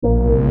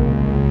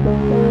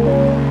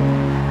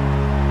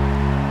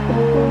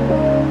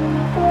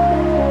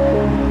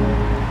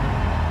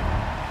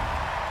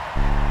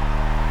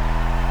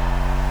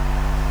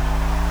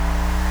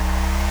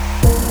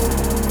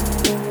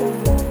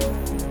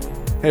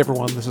Hey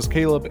everyone, this is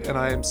Caleb, and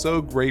I am so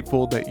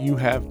grateful that you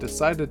have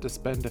decided to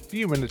spend a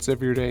few minutes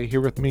of your day here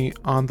with me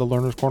on the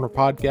Learner's Corner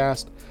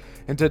podcast.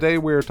 And today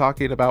we are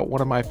talking about one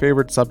of my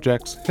favorite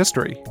subjects,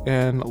 history,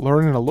 and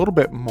learning a little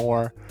bit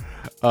more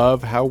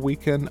of how we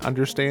can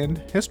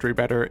understand history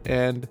better.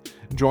 And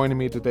joining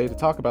me today to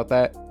talk about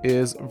that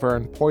is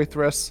Vern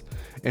Poythress,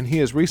 and he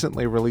has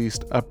recently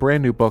released a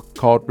brand new book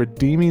called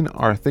Redeeming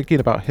Our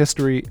Thinking About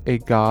History, a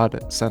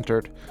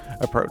God-Centered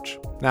Approach.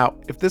 Now,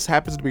 if this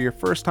happens to be your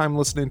first time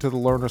listening to the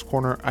Learner's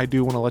Corner, I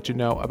do want to let you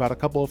know about a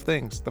couple of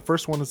things. The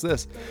first one is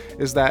this,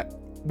 is that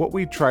what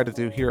we try to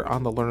do here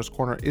on the Learner's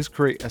Corner is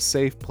create a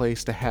safe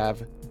place to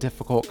have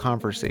difficult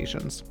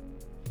conversations.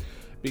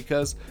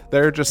 Because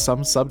there are just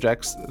some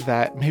subjects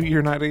that maybe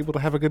you're not able to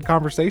have a good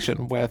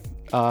conversation with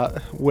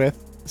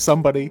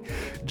somebody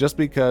just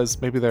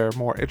because maybe they're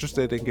more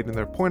interested in getting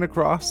their point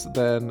across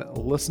than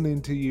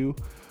listening to you,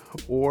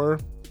 or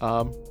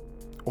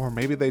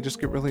maybe they just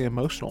get really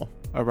emotional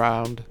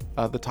around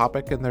the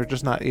topic and they're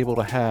just not able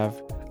to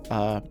have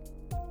a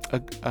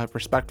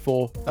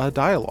respectful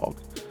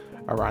dialogue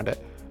around it.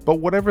 But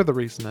whatever the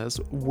reason is,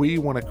 we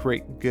want to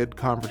create good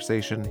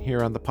conversation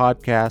here on the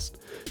podcast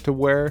to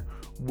where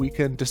we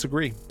can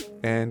disagree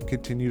and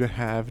continue to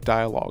have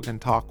dialogue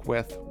and talk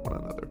with one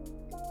another.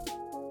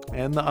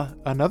 And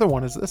another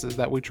one is this, is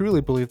that we truly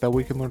believe that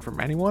we can learn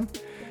from anyone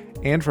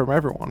and from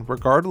everyone,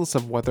 regardless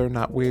of whether or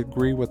not we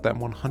agree with them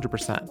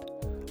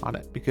 100% on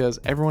it, because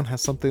everyone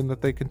has something that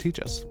they can teach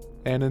us.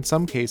 And in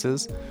some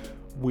cases,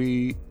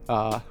 we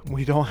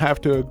don't have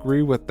to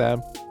agree with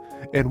them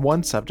in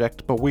one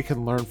subject, but we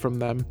can learn from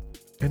them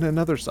in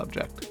another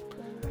subject.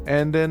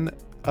 And in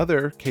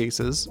other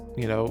cases,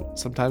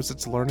 sometimes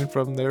it's learning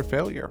from their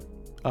failure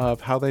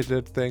of how they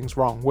did things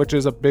wrong, which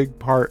is a big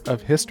part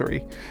of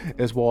history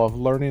as well, of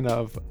learning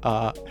of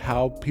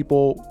how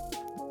people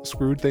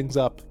screwed things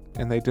up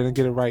and they didn't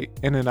get it right.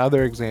 And in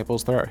other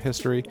examples throughout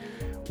history,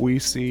 we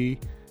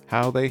see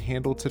how they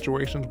handled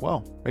situations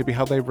well, maybe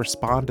how they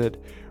responded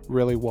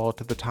really well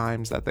to the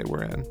times that they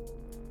were in.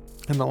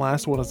 And the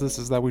last one is this,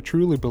 is that we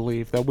truly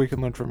believe that we can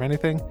learn from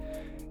anything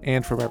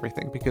and from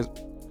everything, because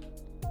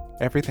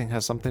everything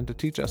has something to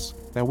teach us,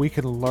 that we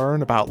can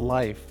learn about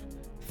life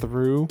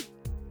through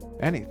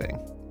anything.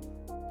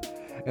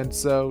 And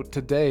so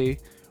today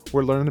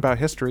we're learning about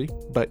history,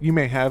 but you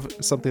may have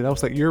something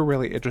else that you're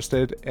really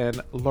interested in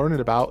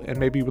learning about and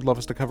maybe you would love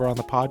us to cover on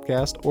the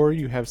podcast, or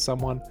you have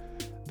someone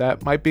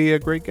that might be a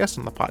great guest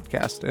on the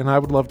podcast, and I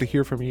would love to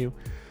hear from you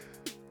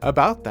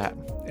about that.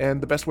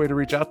 And the best way to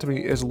reach out to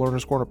me is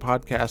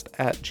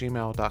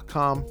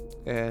learnerscornerpodcast@gmail.com.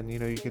 And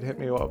you can hit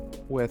me up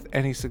with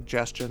any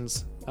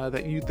suggestions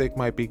that you think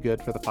might be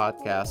good for the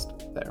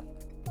podcast there.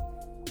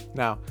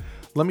 Now,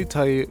 let me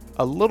tell you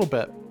a little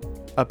bit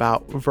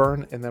about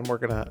Vern, and then we're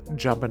going to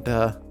jump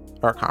into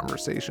our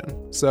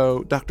conversation.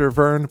 So Dr.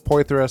 Vern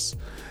Poythress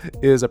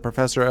is a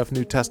professor of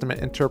New Testament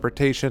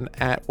interpretation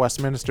at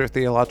Westminster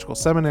Theological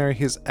Seminary.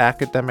 His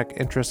academic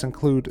interests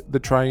include the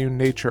triune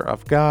nature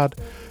of God,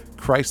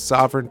 Christ's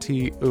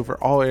sovereignty over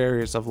all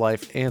areas of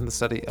life, and the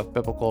study of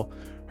biblical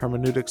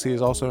hermeneutics. He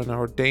is also an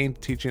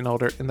ordained teaching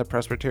elder in the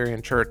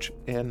Presbyterian Church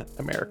in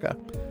America.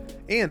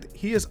 And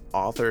he has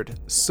authored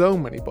so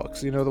many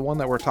books. The one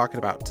that we're talking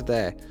about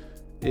today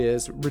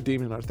is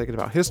Redeeming Our Thinking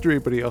About History,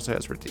 but he also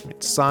has Redeeming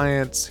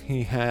Science.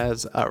 He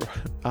has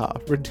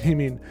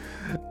Redeeming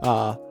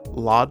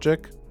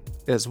Logic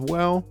as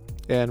well,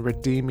 and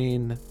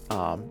Redeeming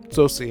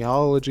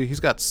Sociology. He's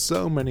got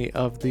so many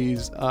of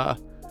these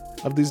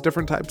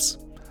different types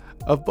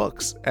of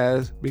books,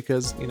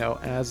 because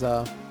as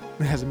I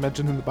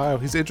mentioned in the bio,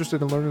 he's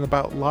interested in learning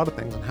about a lot of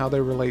things and how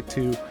they relate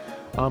to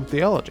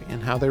theology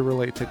and how they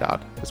relate to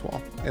God as well.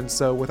 And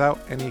so without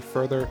any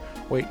further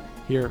wait,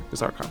 here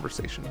is our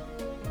conversation.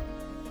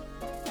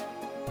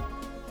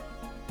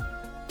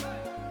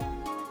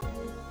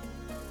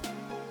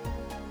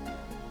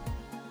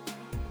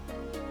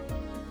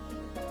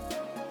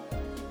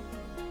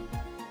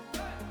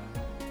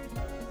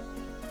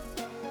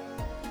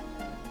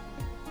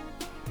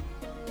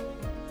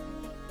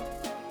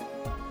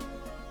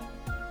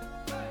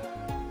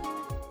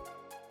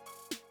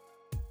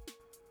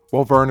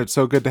 Well, Vern, it's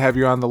so good to have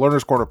you on the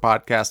Learner's Corner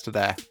podcast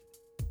today.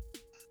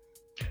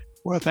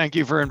 Well, thank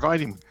you for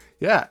inviting me.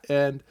 Yeah,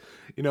 and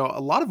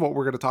a lot of what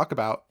we're going to talk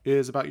about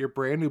is about your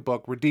brand new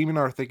book, Redeeming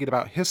Our Thinking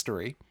About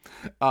History.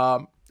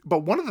 But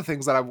one of the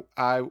things that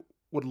I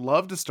would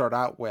love to start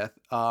out with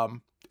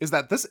is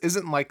that this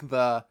isn't like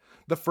the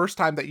first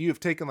time that you've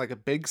taken like a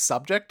big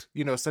subject,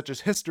 such as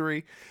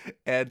history,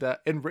 and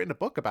written a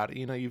book about it.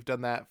 You've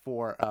done that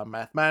for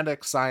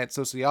mathematics, science,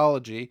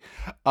 sociology,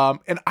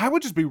 and I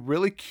would just be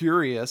really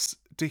curious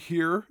to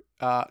hear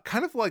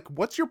kind of like,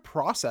 what's your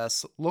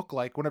process look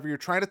like whenever you're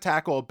trying to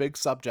tackle a big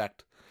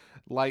subject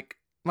like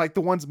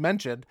the ones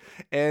mentioned,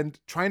 and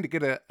trying to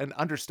get an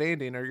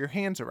understanding or your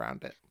hands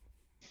around it.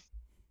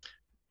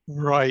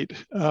 Right.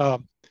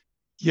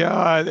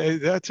 Yeah,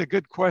 that's a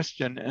good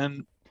question.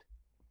 And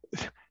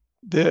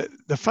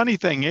the funny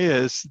thing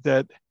is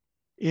that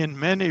in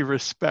many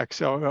respects,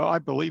 so I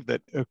believe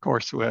that, of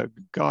course,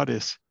 God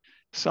is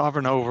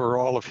sovereign over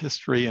all of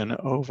history and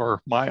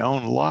over my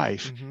own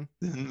life. Mm-hmm.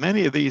 And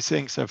many of these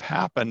things have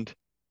happened,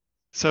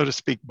 so to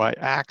speak, by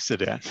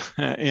accident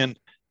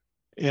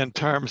in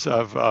terms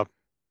of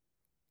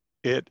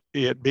it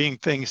being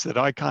things that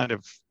I kind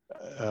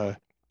of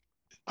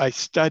I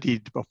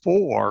studied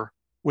before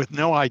with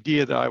no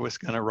idea that I was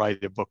going to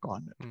write a book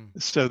on it.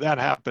 Mm. So that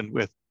happened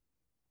with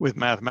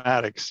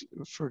mathematics,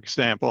 for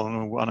example,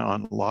 and the one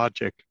on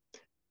logic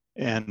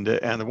and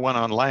the one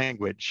on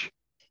language,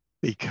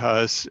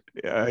 because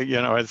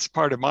it's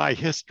part of my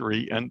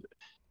history and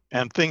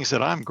things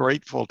that I'm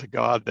grateful to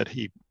God that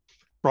He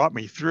brought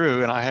me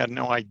through, and I had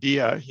no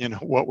idea,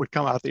 what would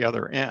come out the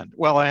other end.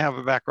 Well, I have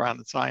a background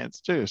in science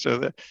too, so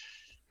that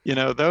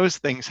those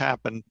things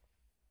happen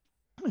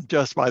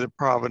just by the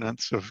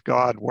providence of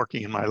God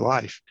working in my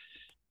life.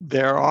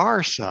 There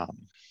are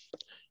some,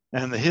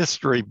 and the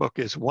history book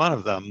is one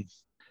of them,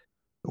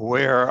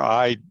 where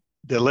I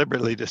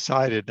deliberately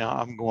decided now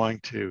I'm going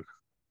to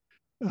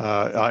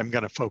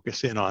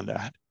focus in on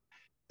that.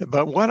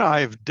 But what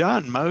I've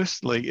done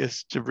mostly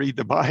is to read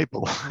the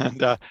Bible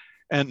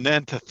and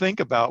then to think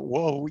about,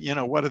 well,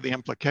 what are the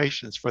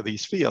implications for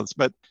these fields?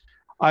 But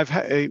I've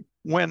had,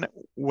 when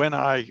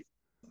I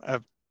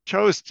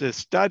chose to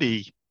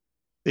study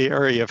the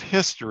area of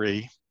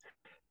history,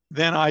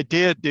 then I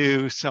did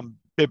do some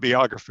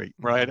bibliography,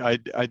 right?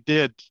 I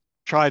did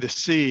try to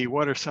see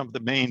what are some of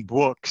the main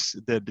books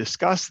that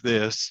discuss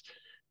this,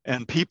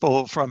 and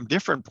people from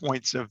different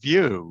points of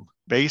view,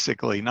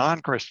 basically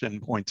non-Christian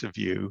points of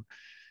view,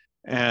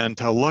 and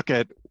to look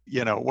at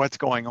what's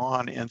going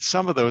on in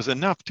some of those,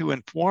 enough to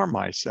inform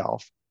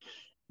myself.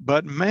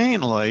 But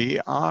mainly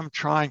I'm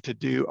trying to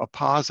do a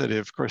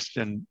positive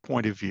Christian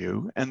point of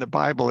view, and the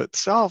Bible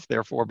itself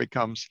therefore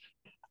becomes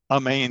a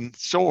main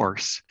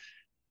source.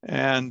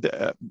 And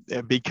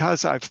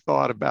because I've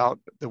thought about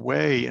the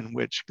way in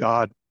which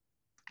God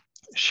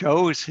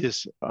shows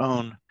His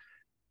own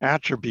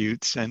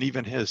attributes and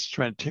even His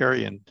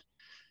Trinitarian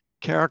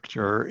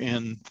character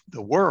in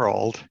the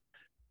world,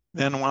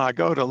 then when I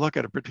go to look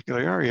at a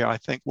particular area, I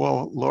think,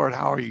 well, Lord,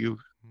 how are you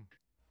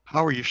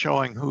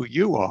showing who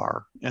you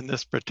are in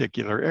this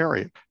particular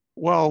area?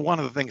 Well, one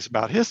of the things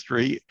about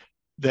history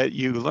that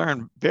you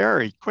learn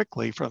very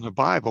quickly from the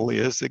Bible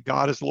is that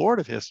God is Lord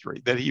of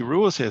history, that He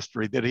rules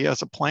history, that He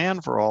has a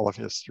plan for all of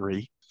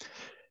history.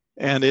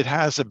 And it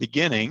has a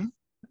beginning.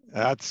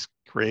 That's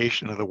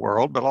creation of the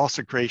world, but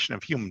also creation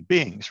of human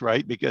beings,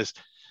 right? Because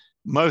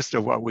most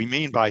of what we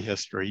mean by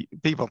history,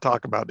 people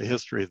talk about the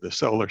history of the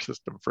solar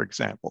system, for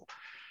example.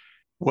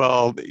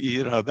 Well,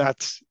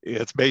 it's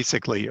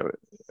basically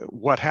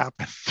what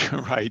happened,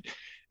 right?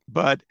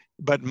 But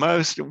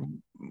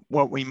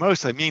what we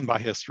mostly mean by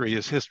history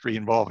is history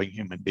involving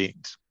human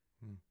beings.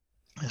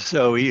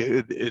 So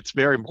it's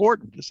very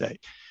important to say,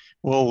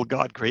 well,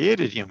 God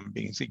created human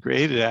beings. He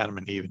created Adam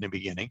and Eve in the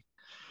beginning,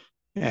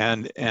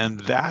 and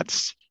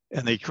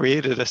they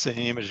created us in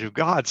the image of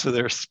God. So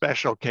there are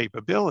special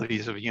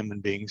capabilities of human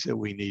beings that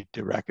we need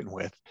to reckon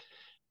with.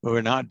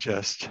 We're not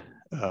just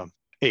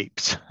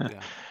apes.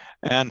 Yeah.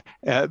 And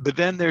but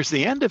then there's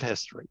the end of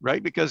history,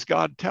 right? Because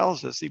God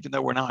tells us, even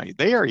though we're not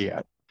there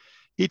yet,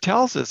 He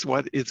tells us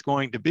what it's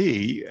going to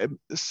be,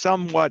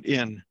 somewhat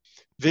in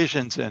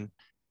visions and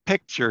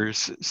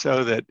pictures,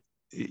 so that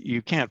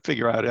you can't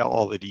figure out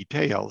all the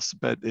details.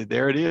 But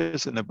there it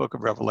is in the book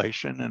of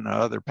Revelation and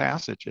other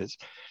passages.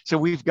 So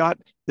we've got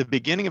the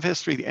beginning of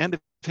history, the end of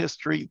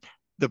history,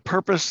 the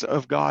purpose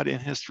of God in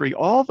history.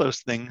 All those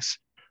things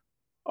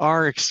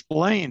are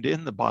explained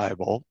in the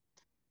Bible.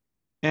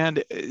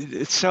 And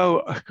so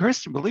a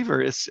Christian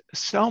believer is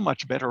so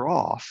much better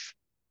off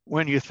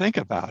when you think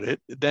about it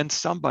than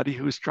somebody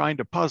who's trying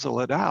to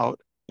puzzle it out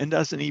and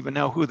doesn't even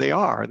know who they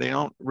are. They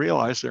don't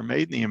realize they're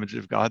made in the image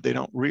of God. They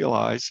don't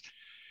realize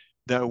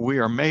that we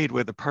are made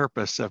with the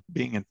purpose of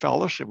being in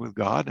fellowship with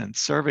God and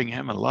serving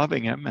Him and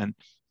loving Him and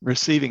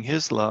receiving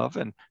His love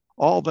and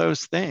all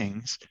those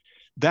things.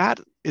 That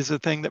is the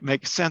thing that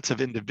makes sense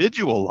of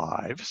individual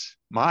lives,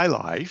 my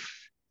life.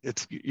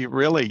 It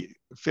really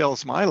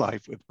fills my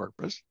life with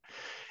purpose,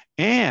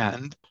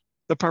 and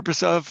the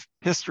purpose of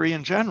history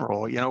in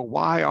general.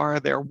 Why are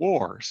there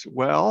wars?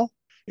 Well,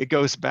 it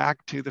goes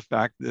back to the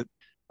fact that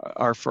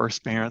our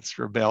first parents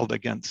rebelled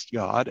against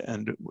God,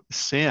 and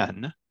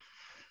sin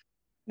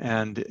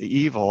and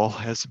evil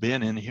has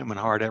been in the human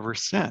heart ever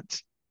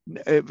since.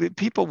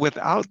 People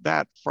without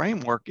that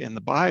framework in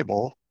the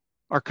Bible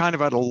are kind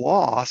of at a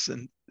loss,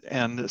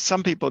 and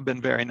some people have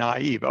been very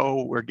naive.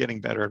 Oh, we're getting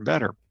better and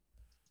better.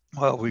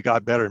 Well, we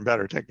got better and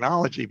better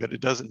technology, but it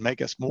doesn't make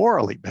us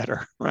morally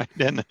better, right?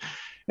 And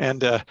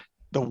the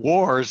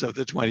wars of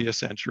the 20th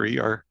century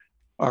are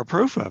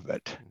proof of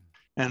it.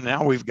 And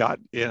now we've got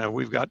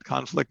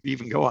conflict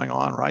even going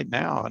on right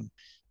now in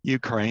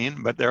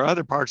Ukraine, but there are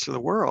other parts of the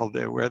world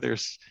where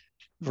there's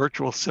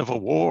virtual civil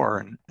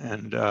war,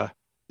 and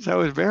so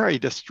it's very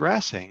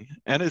distressing.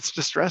 And it's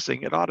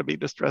distressing. It ought to be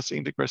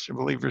distressing to Christian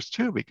believers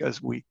too,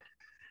 because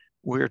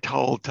we're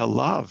told to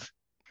love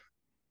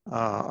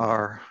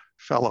our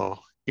fellow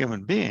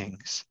human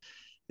beings.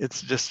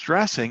 it's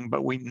distressing,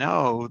 but we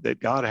know that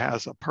God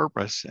has a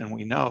purpose, and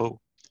we know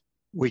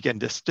we can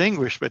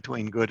distinguish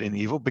between good and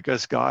evil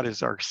because God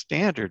is our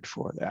standard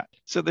for that.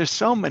 So there's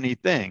so many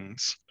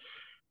things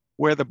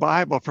where the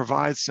Bible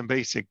provides some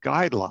basic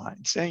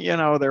guidelines. And,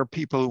 there are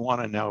people who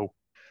want to know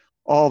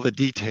all the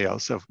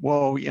details of,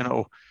 well,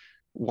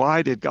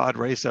 why did God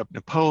raise up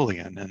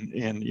Napoleon?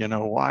 And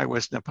why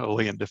was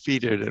Napoleon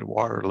defeated at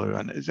Waterloo?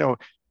 And so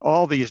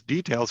all these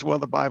details, well,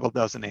 the Bible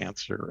doesn't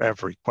answer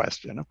every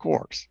question, of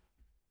course,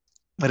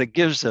 but it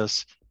gives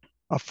us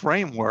a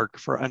framework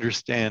for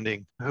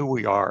understanding who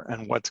we are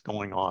and what's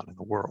going on in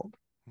the world.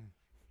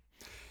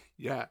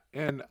 Yeah,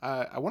 and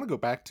I want to go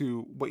back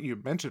to what you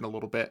mentioned a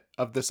little bit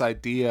of this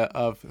idea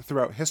of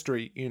throughout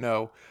history.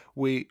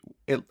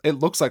 It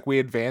looks like we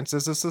advance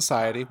as a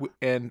society,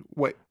 and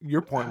what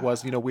your point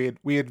was,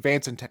 we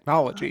advance in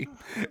technology,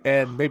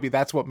 and maybe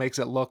that's what makes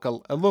it look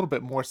a little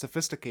bit more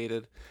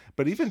sophisticated.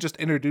 But even just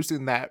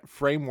introducing that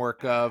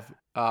framework of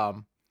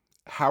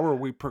how are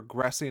we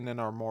progressing in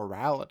our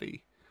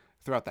morality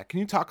throughout that? Can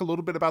you talk a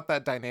little bit about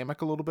that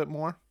dynamic a little bit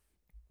more?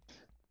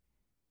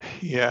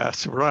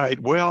 Yes, right.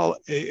 Well,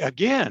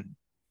 again,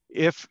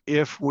 if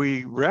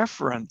we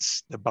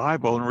reference the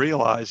Bible and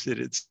realize that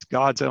it's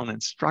God's own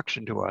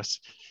instruction to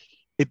us,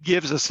 it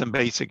gives us some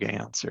basic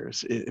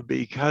answers.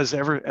 Because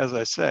as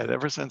I said,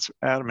 ever since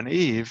Adam and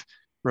Eve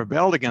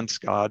rebelled against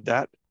God,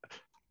 that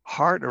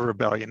heart of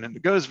rebellion, and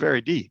it goes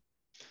very deep,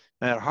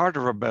 that heart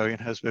of rebellion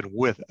has been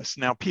with us.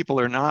 Now, people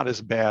are not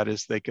as bad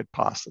as they could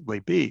possibly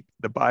be.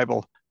 The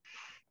Bible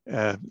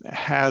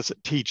has a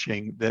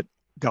teaching that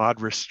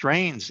God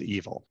restrains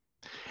evil,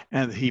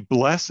 and he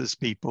blesses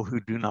people who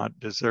do not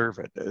deserve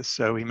it.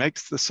 So he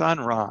makes the sun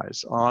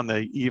rise on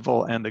the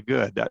evil and the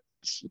good.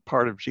 That's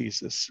part of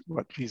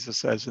what Jesus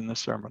says in the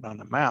Sermon on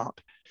the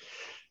Mount.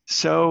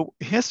 So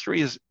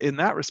history is, in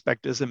that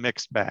respect, is a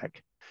mixed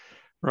bag,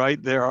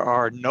 right? There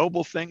are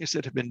noble things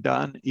that have been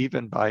done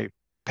even by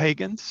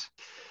pagans.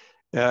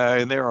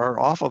 And there are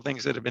awful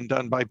things that have been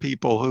done by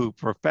people who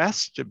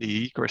profess to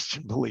be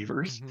Christian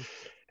believers. Mm-hmm.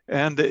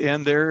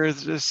 And there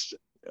is this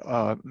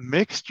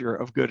mixture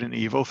of good and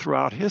evil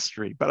throughout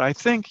history. But I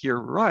think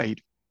you're right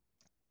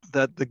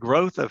that the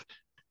growth of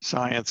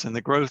science and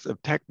the growth of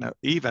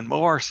even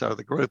more so,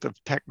 the growth of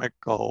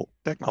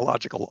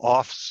technological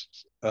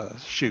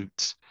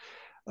offshoots,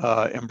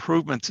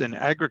 improvements in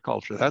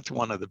agriculture, that's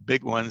one of the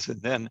big ones.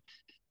 And then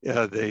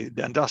the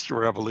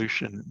Industrial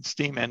Revolution,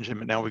 steam engine,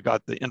 and now we've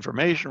got the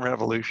information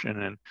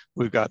revolution, and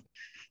we've got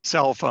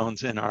cell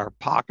phones in our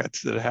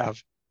pockets that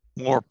have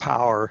more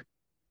power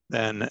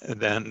than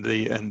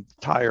the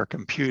entire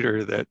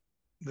computer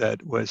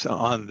that was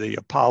on the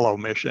Apollo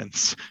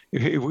missions.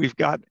 We've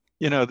got,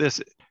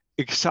 this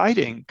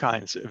exciting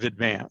kinds of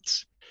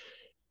advance.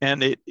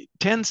 And it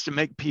tends to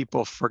make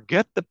people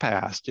forget the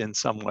past in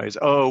some ways.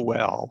 Oh,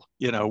 well,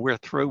 we're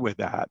through with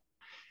that.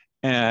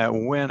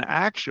 When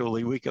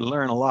actually we can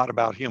learn a lot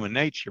about human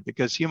nature,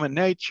 because human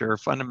nature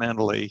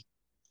fundamentally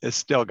has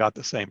still got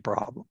the same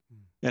problem,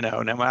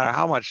 no matter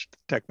how much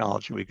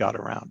technology we got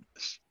around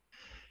us.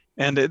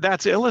 And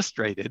that's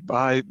illustrated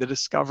by the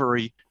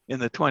discovery in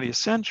the 20th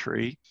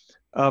century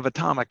of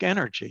atomic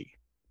energy.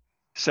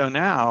 So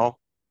now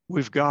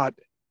we've got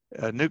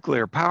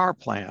nuclear power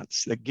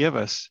plants that give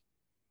us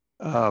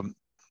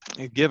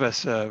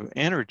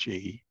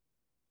energy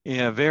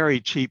very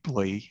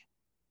cheaply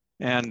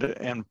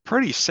and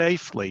pretty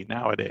safely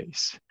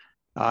nowadays.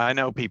 I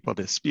know people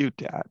dispute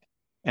that.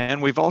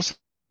 And we've also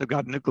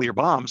got nuclear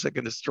bombs that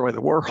can destroy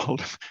the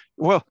world.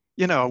 Well,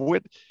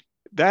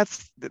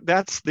 that's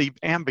the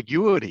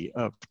ambiguity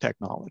of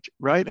technology,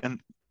 right?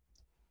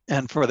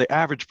 And for the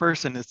average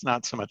person, it's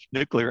not so much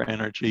nuclear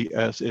energy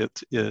as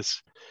it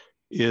is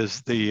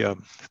the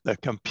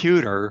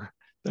computer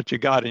that you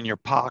got in your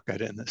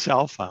pocket and the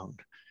cell phone.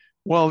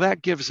 Well,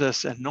 that gives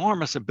us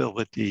enormous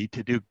ability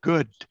to do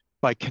good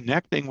by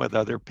connecting with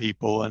other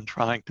people and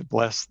trying to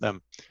bless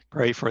them,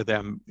 pray for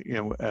them,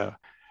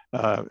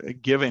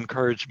 give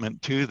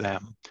encouragement to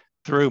them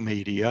through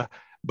media.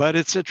 But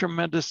it's a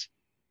tremendous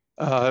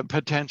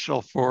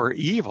potential for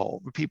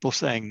evil, people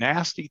saying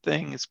nasty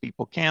things,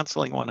 people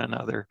canceling one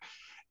another,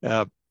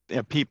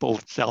 people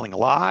telling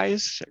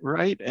lies,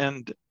 right?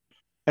 And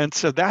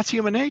so that's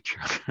human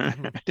nature.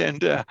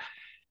 Mm-hmm.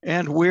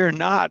 and we're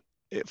not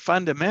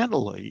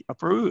fundamentally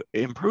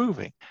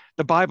improving.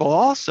 The Bible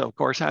also, of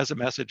course, has a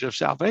message of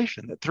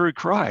salvation, that through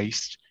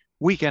Christ,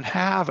 we can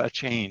have a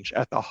change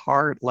at the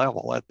heart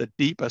level, at the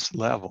deepest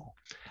level.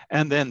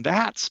 And then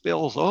that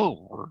spills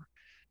over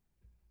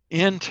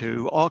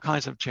into all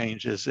kinds of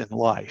changes in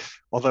life,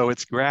 although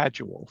it's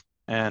gradual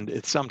and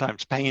it's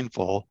sometimes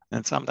painful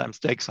and sometimes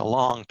takes a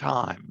long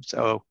time.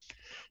 So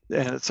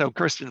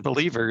Christian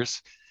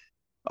believers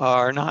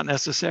are not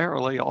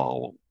necessarily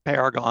all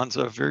paragons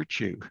of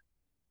virtue,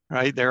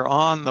 right? They're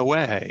on the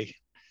way.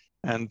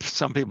 And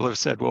some people have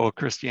said, well,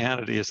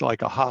 Christianity is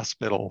like a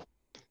hospital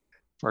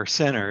for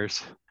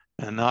sinners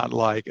and not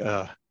like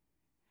a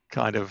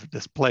kind of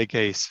display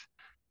case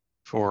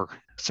for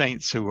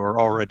saints who are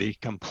already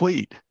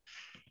complete.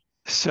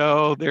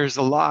 So there's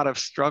a lot of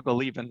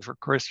struggle even for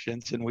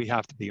Christians, and we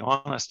have to be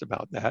honest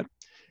about that.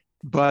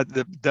 But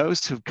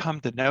those who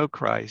come to know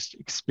Christ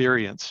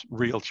experience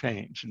real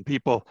change, and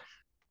people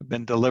have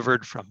been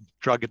delivered from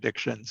drug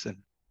addictions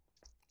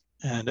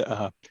and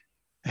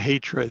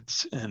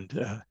hatreds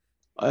and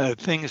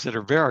things that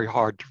are very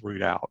hard to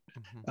root out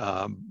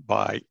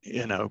by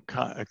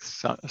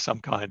some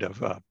kind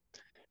of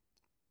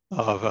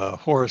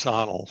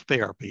horizontal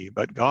therapy.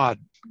 But God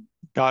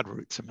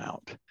roots them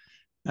out.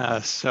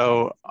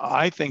 So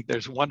I think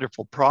there's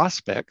wonderful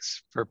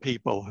prospects for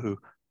people who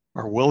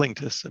are willing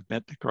to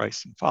submit to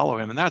Christ and follow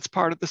him. And that's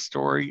part of the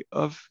story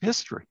of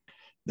history,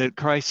 that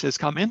Christ has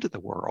come into the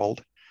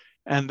world.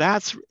 And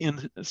that's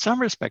in some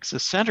respects the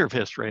center of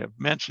history. I've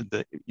mentioned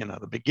that,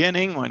 the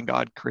beginning when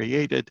God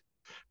created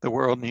the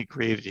world and he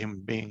created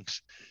human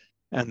beings,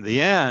 and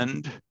the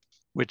end,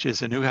 which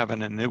is a new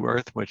heaven and new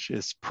earth, which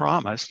is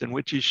promised and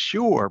which is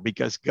sure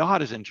because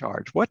God is in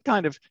charge. What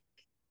kind of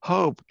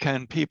hope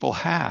can people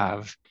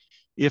have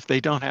if they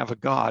don't have a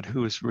God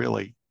who is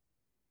really,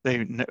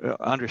 they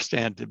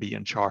understand to be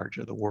in charge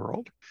of the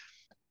world?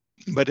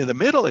 But in the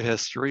middle of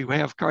history, we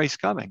have Christ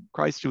coming,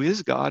 Christ who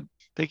is God,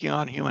 taking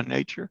on human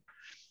nature,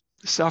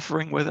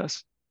 suffering with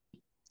us,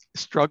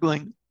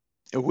 struggling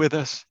with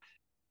us,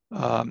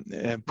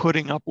 and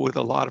putting up with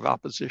a lot of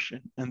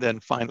opposition, and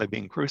then finally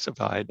being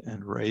crucified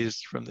and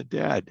raised from the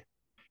dead.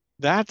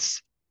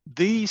 That's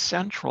the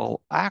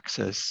central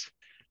axis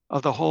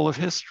of the whole of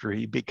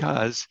history,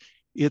 because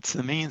it's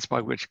the means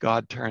by which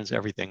God turns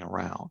everything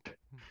around,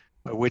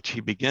 by which he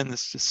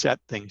begins to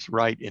set things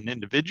right in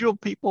individual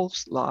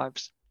people's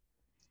lives,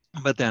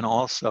 but then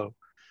also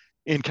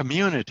in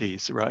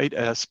communities, right,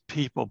 as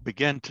people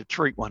begin to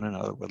treat one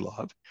another with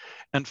love.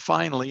 And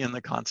finally, in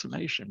the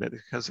consummation,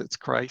 because it's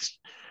Christ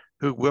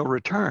who will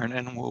return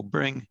and will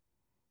bring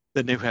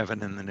the new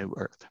heaven and the new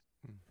earth.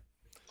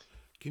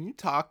 Can you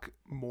talk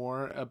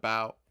more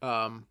about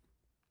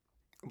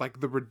like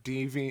the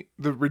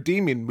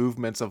redeeming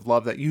movements of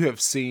love that you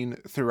have seen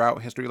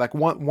throughout history? Like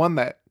one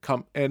that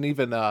come, and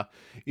even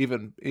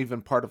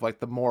part of like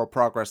the moral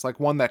progress, like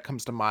one that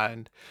comes to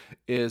mind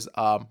is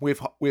we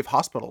have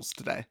hospitals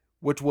today,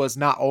 which was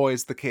not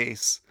always the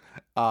case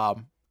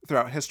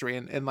throughout history,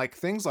 and like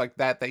things like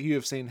that you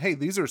have seen. Hey,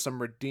 these are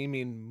some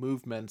redeeming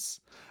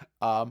movements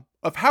of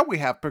how we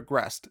have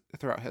progressed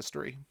throughout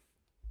history.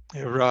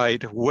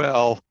 Right.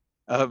 Well,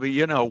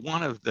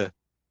 one of the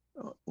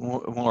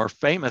more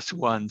famous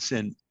ones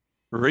in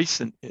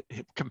recent,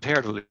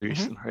 comparatively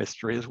recent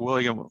history is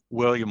William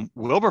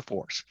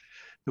Wilberforce,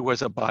 who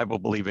was a Bible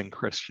believing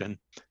Christian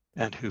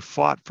and who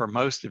fought for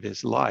most of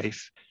his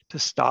life to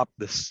stop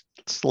the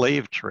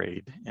slave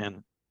trade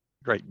in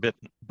Great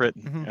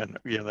Britain, and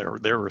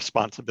their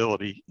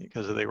responsibility,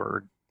 because they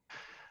were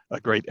a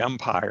great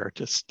empire,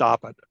 to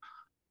stop it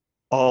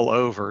all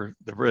over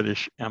the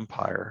British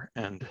Empire.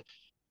 And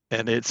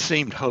it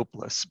seemed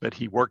hopeless, but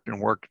he worked and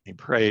worked and he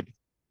prayed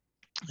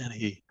and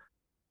he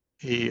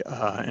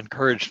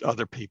encouraged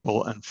other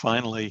people, and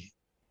finally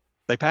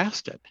they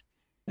passed it.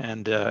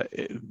 And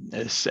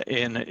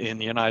in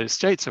the United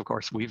States, of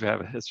course, we've had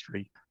a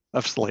history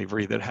of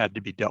slavery that had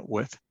to be dealt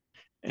with.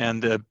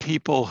 And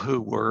people who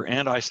were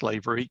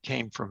anti-slavery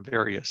came from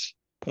various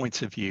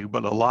points of view,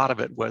 but a lot of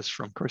it was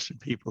from Christian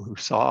people who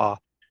saw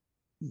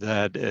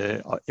that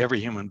every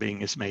human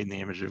being is made in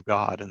the image of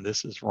God, and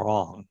this is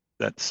wrong,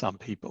 that some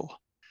people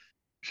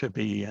should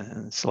be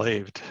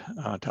enslaved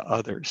to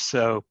others.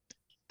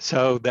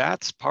 So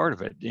that's part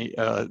of it.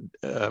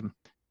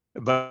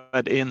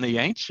 But in the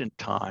ancient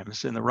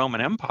times, in the Roman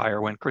Empire,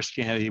 when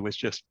Christianity was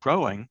just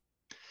growing,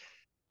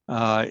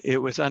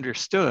 it was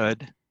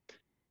understood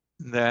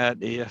that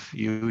if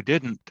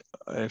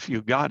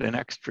you got an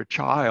extra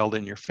child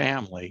in your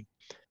family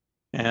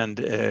and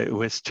it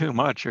was too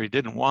much, or you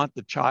didn't want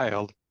the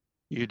child,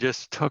 you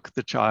just took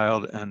the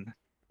child and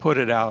put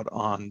it out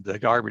on the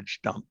garbage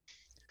dump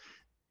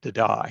to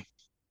die.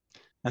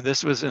 And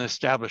this was an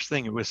established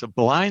thing. It was a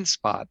blind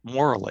spot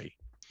morally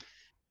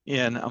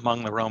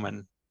among the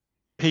Roman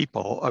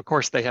people. Of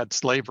course, they had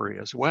slavery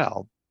as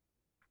well,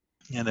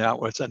 and that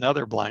was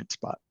another blind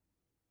spot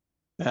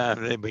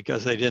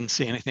because they didn't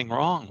see anything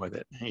wrong with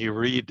it. You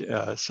read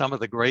some of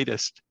the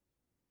greatest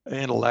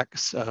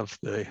intellects of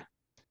the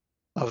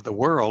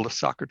world,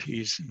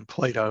 Socrates and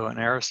Plato and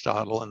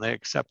Aristotle, and they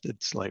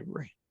accepted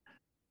slavery.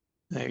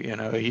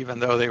 Even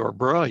though they were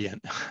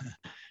brilliant,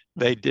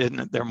 they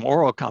didn't. Their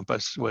moral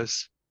compass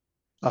was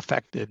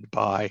affected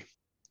by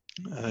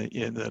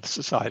in the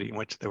society in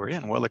which they were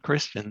in. Well, the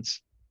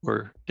Christians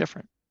were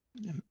different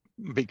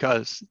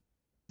because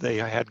they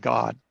had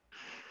God,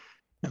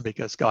 and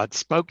because God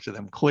spoke to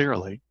them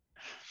clearly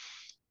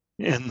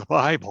in the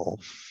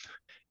Bible.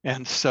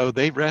 And so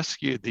they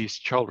rescued these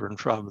children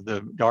from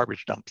the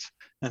garbage dumps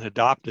and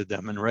adopted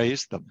them and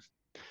raised them.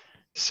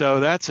 So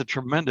that's a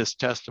tremendous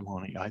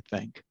testimony, I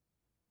think.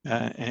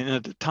 And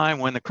at a time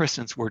when the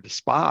Christians were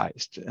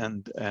despised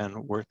and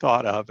were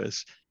thought of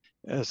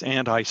as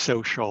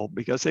antisocial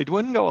because they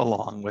wouldn't go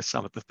along with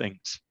some of the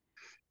things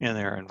in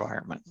their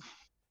environment.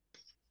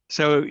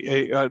 So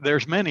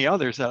there's many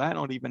others that I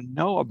don't even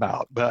know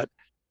about, but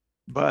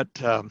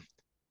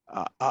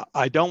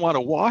I don't want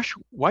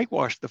to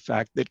whitewash the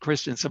fact that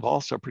Christians have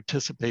also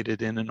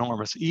participated in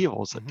enormous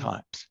evils at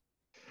times.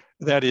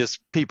 That is,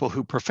 people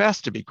who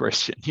profess to be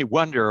Christian. You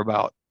wonder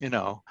about,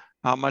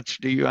 how much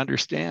do you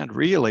understand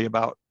really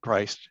about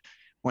Christ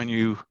when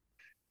you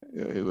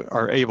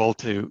are able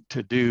to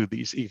do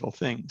these evil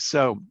things?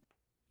 So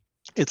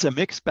it's a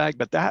mixed bag,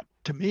 but that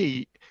to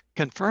me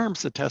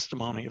confirms the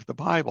testimony of the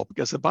Bible,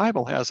 because the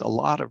Bible has a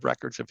lot of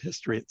records of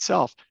history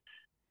itself.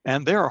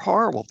 And there are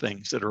horrible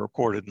things that are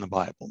recorded in the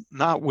Bible,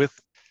 not with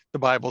the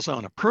Bible's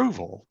own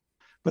approval,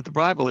 but the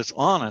Bible is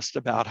honest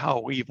about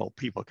how evil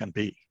people can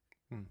be.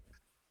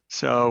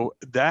 So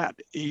that,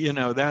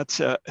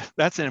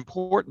 that's an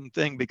important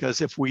thing,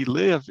 because if we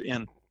live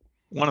in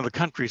one of the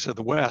countries of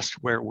the West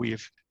where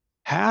we've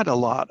had a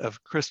lot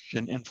of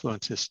Christian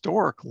influence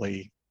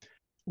historically,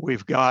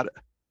 we've got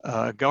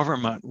a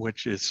government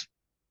which is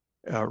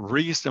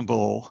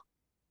reasonable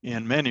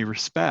in many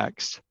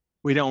respects.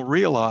 We don't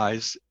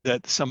realize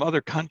that some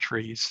other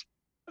countries,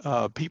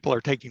 people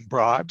are taking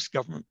bribes,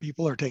 government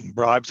people are taking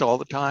bribes all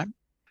the time.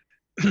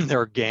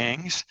 There are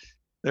gangs,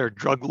 there are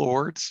drug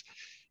lords,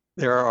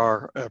 there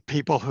are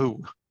people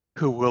who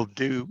will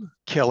do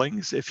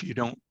killings if you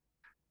don't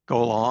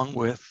go along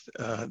with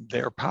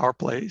their power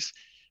plays.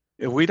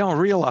 We don't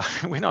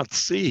realize, we don't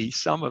see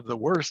some of the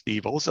worst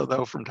evils,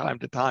 although from time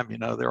to time,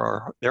 there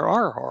are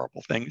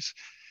horrible things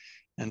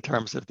in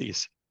terms of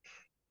these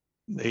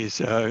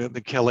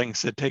the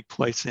killings that take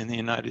place in the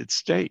United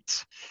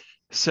States.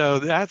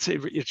 So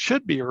it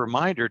should be a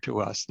reminder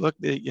to us, look,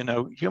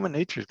 human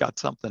nature's got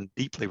something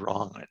deeply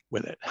wrong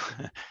with it.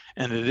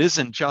 And it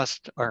isn't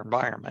just our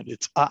environment,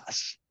 it's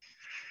us.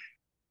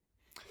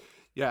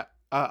 Yeah,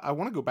 I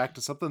want to go back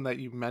to something that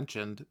you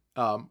mentioned,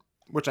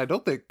 which I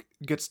don't think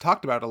gets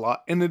talked about a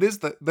lot, and it is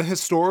the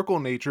historical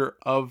nature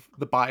of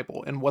the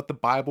Bible and what the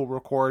Bible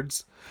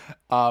records,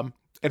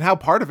 and how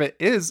part of it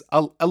is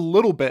a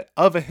little bit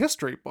of a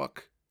history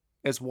book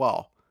as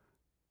well.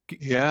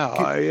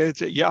 Yeah,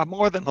 it's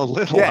more than a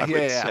little, Yeah, I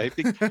would yeah, say,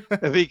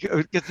 yeah.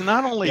 because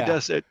not only Yeah.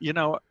 does it,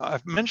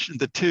 I've mentioned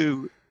the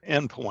two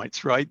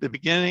endpoints, right? The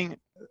beginning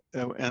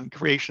and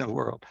creation of the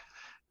world,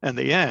 and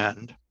the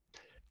end.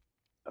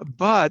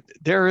 But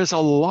there is a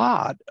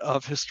lot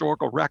of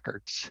historical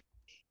records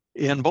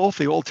in both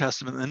the Old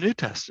Testament and the New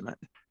Testament.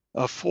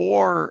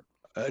 Five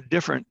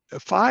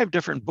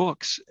different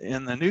books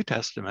in the New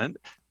Testament,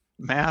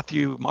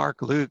 Matthew,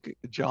 Mark, Luke,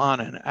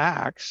 John, and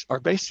Acts, are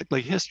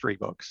basically history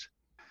books.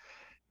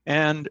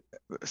 And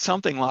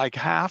something like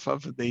half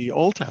of the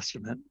Old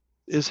Testament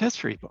is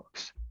history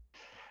books.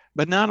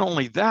 But not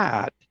only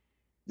that,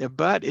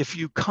 but if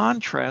you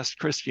contrast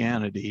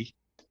Christianity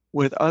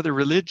with other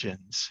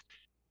religions,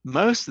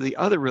 most of the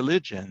other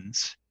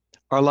religions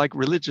are like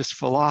religious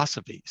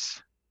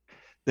philosophies.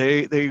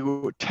 They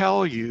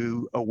tell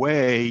you a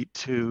way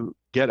to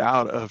get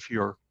out of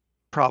your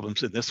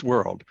problems in this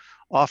world,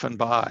 often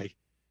by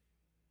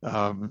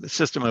the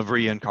system of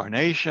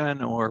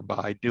reincarnation, or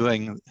by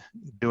doing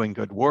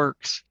good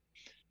works,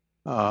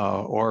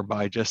 or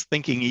by just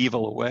thinking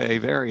evil away,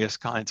 various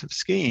kinds of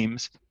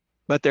schemes,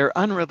 but they're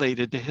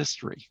unrelated to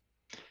history.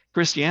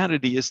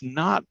 Christianity is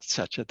not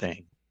such a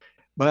thing,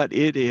 but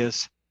it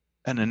is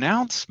an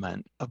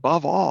announcement,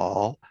 above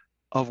all,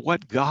 of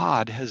what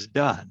God has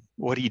done,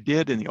 what he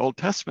did in the Old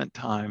Testament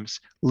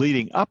times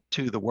leading up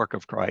to the work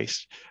of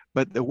Christ.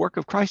 But the work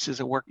of Christ is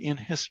a work in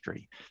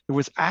history. There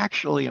was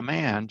actually a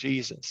man,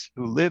 Jesus,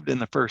 who lived in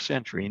the first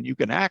century, and you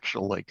can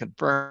actually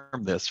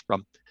confirm this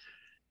from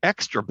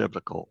extra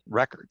biblical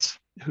records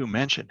who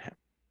mention him.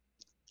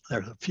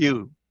 There's a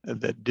few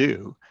that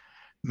do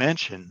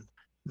mention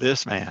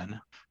this man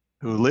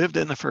who lived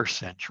in the first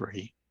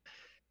century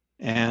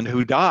and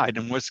who died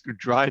and was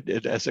tried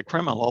as a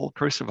criminal,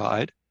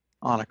 crucified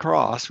on a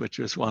cross, which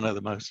was one of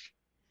the most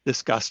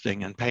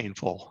disgusting and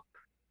painful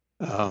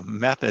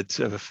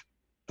methods of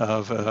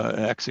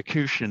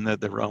execution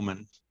that the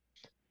Roman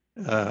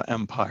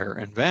Empire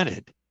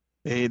invented.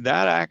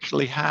 That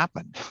actually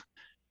happened.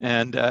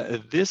 And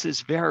this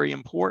is very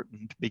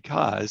important,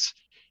 because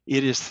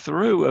it is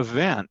through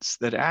events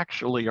that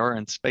actually are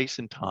in space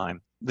and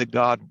time that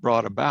God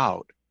brought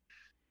about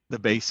the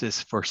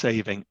basis for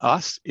saving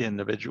us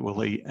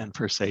individually and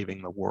for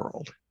saving the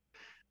world.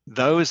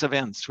 Those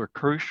events were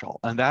crucial,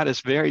 and that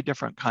is very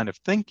different kind of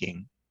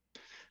thinking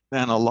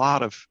than a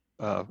lot of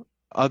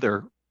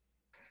other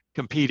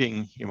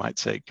competing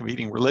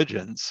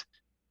religions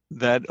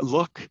that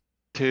look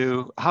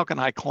to how can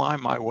I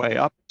climb my way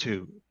up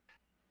to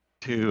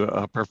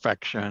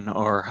perfection,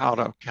 or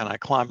can I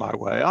climb my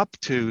way up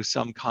to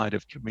some kind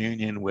of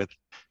communion with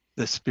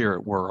the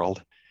spirit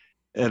world.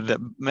 And the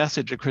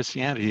message of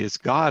Christianity is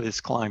God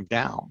has climbed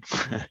down.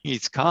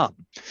 He's come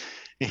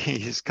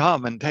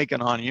and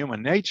taken on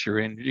human nature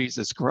in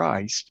Jesus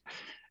Christ.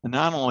 And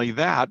not only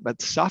that,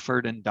 but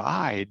suffered and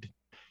died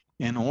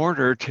in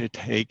order to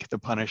take the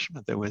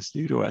punishment that was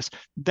due to us.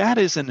 That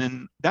is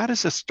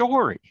a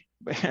story.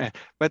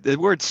 But the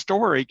word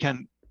story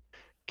can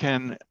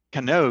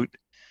connote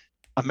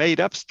a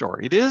made-up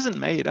story. It isn't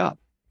made up.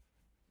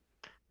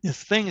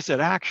 It's things that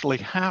actually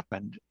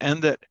happened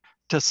and that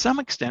to some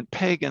extent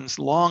pagans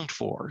longed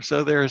for.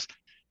 So there's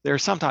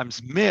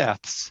sometimes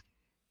myths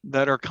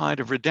that are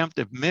kind of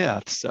redemptive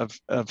myths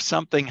of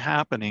something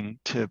happening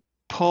to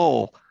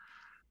pull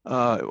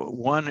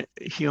one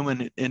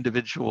human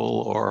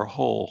individual or a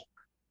whole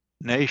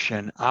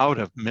nation out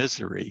of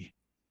misery.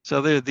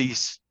 So there are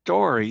these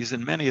stories,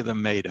 and many of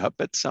them made up,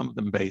 but some of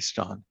them based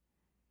on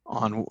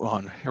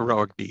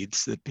heroic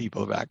deeds that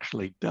people have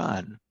actually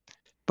done.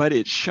 But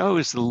it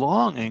shows the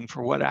longing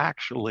for what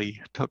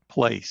actually took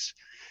place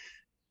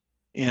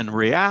in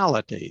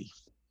reality,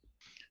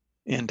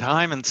 in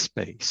time and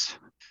space,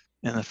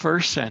 in the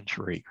first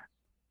century,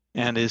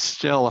 and is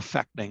still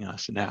affecting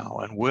us now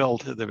and will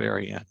to the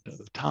very end of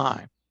the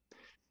time.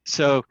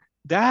 So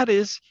that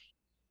is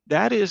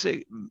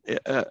a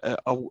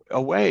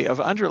way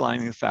of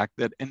underlining the fact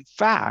that, in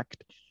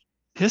fact,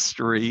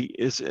 history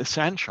is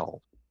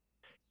essential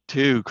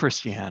to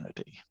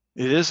Christianity.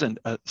 It isn't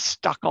a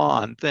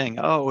stuck-on thing.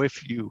 Oh,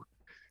 if you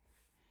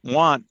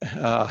want,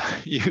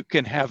 you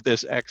can have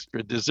this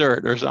extra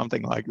dessert or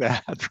something like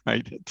that,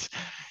 right?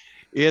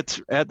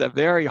 It's at the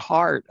very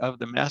heart of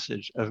the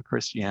message of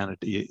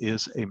Christianity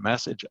is a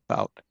message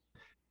about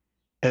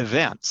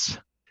events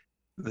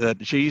that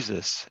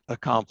Jesus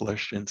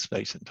accomplished in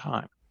space and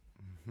time.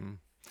 Mm-hmm.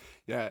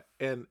 Yeah,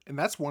 and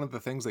that's one of the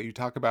things that you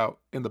talk about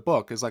in the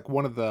book is like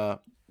one of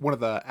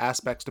the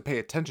aspects to pay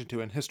attention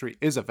to in history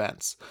is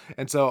events.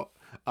 And so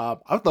I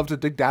would love to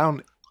dig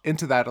down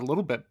into that a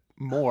little bit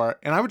more.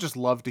 And I would just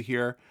love to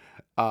hear,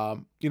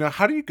 how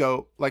do you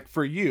go, like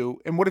for you,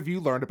 and what have you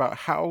learned about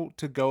how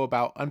to go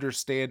about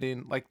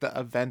understanding like the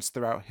events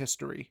throughout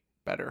history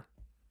better?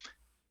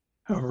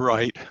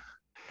 Right.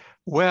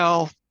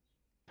 Well,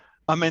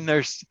 I mean,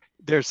 there's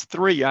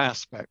three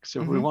aspects.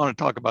 If we Mm-hmm. want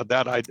to talk about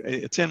that,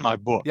 it's in my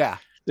book. Yeah.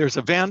 There's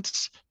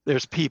events,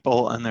 there's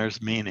people, and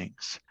there's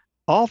meanings.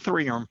 All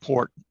three are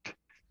important.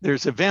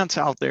 There's events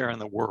out there in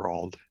the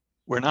world.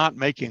 We're not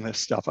making this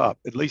stuff up,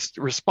 at least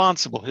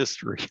responsible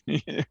history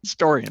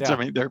historians. I Yeah.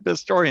 mean, there are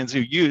historians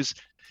who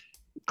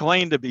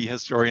claim to be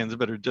historians,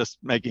 but are just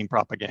making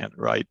propaganda,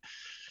 right?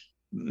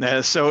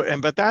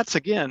 But that's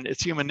again,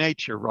 it's human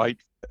nature, right?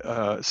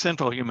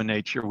 Sinful human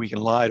nature. We can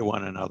lie to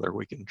one another.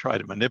 We can try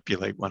to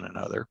manipulate one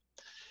another.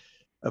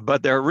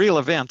 But there are real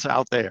events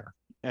out there,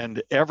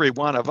 and every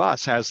one of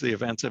us has the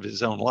events of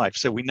his own life,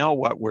 so we know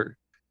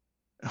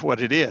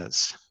what it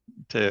is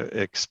to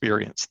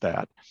experience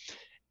that.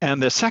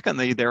 And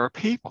secondly, there are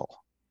people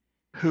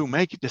who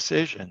make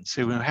decisions,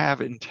 who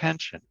have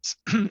intentions,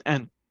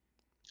 and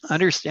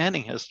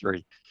understanding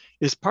history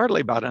is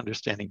partly about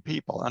understanding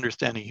people,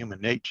 understanding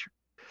human nature.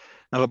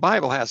 Now, the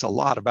Bible has a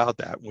lot about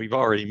that. We've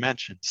already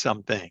mentioned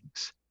some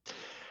things.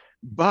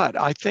 But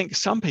I think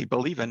some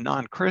people, even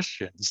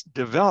non-Christians,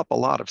 develop a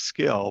lot of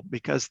skill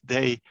because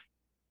they're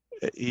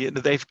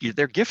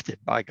gifted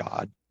by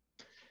God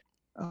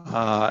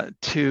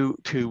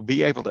to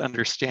be able to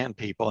understand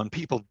people and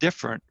people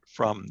different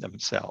from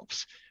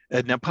themselves.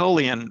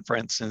 Napoleon, for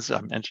instance, I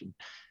mentioned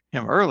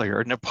him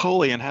earlier.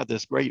 Napoleon had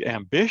this great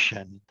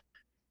ambition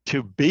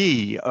to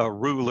be a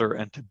ruler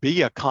and to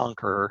be a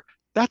conqueror.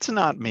 That's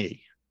not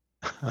me.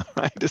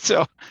 Right?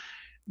 So,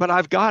 but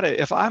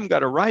if I'm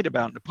going to write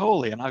about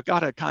Napoleon, I've got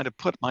to kind of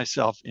put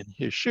myself in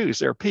his shoes.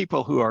 There are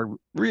people who are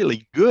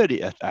really good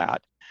at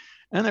that,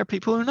 and there are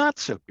people who are not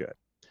so good.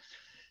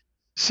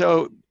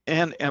 So,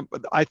 and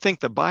I think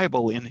the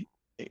Bible,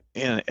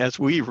 as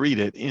we read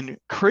it,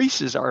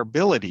 increases our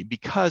ability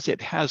because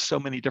it has so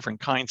many different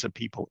kinds of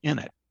people in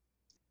it,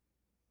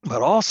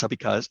 but also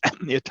because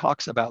it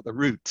talks about the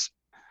roots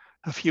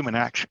of human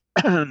action,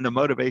 the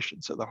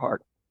motivations of the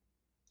heart,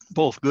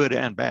 both good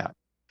and bad,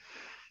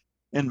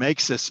 and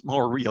makes this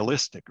more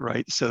realistic,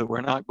 right? So that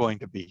we're not going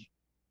to be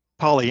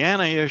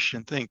Pollyanna-ish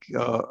and think,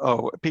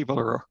 people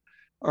are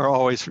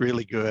always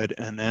really good,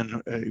 and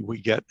then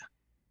we get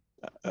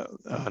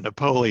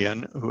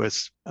Napoleon, who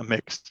is a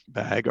mixed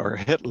bag, or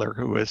Hitler,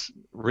 who is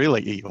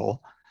really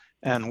evil,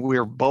 and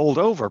we're bowled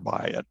over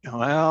by it.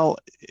 Well,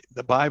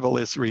 the Bible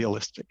is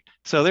realistic.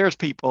 So there's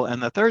people.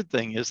 And the third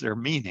thing is their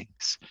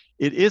meanings.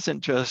 It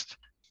isn't just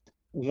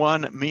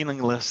one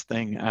meaningless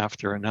thing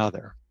after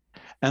another.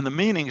 And the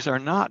meanings are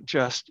not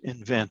just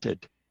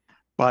invented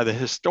by the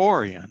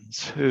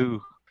historians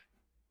who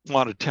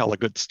want to tell a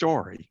good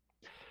story,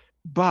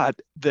 but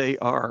they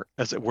are,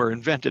 as it were,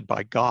 invented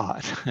by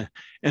God.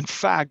 In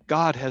fact,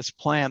 God has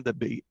planned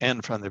the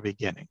end from the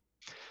beginning.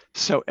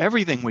 So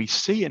everything we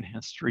see in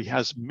history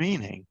has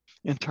meaning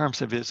in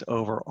terms of his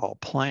overall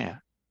plan.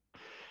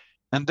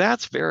 And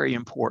that's very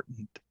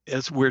important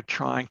as we're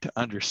trying to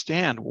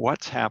understand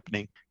what's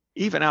happening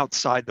even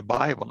outside the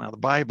Bible. Now, the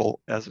Bible,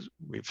 as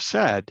we've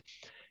said,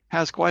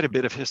 has quite a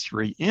bit of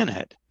history in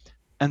it.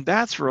 And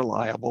that's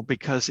reliable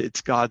because it's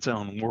God's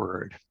own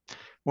word.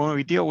 When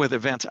we deal with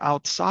events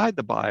outside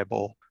the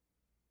Bible,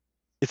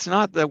 it's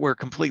not that we're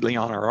completely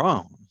on our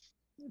own,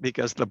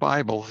 because the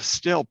Bible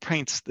still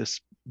paints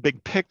this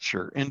big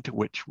picture into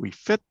which we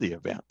fit the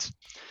events.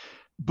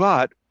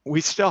 But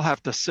we still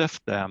have to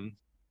sift them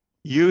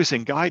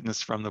using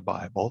guidance from the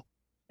Bible,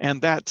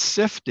 and that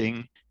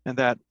sifting and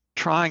that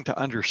trying to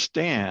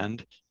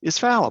understand is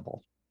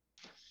fallible.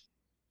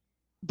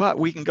 But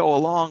we can go a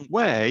long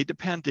way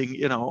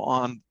depending,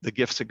 on the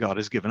gifts that God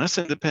has given us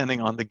and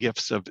depending on the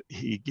gifts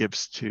he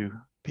gives to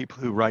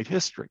people who write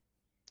history.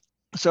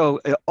 So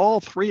all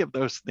three of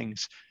those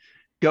things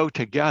go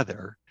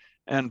together.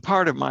 And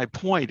part of my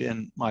point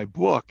in my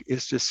book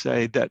is to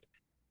say that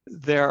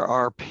there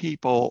are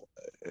people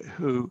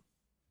who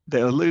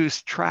they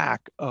lose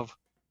track of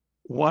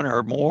one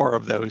or more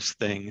of those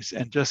things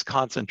and just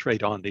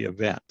concentrate on the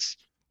events.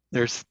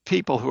 There's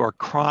people who are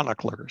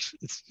chroniclers.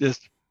 It's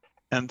just,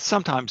 and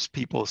sometimes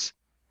people's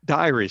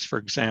diaries, for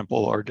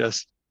example, are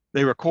just,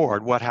 they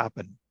record what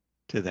happened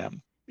to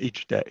them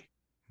each day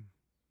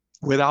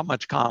without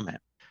much comment,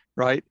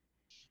 right?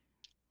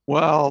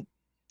 Well,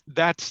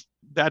 that's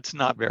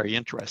not very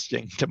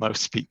interesting to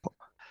most people.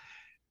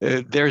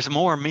 There's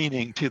more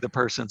meaning to the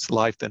person's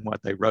life than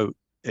what they wrote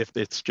if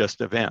it's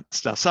just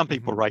events. Now, some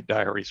people write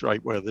diaries,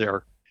 right, where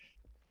they're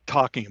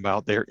talking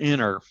about their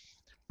inner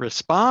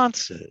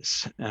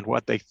responses and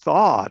what they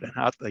thought and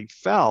how they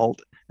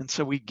felt. And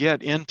so we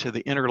get into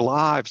the inner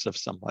lives of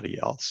somebody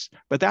else.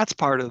 But that's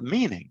part of the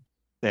meaning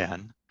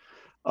then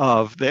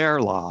of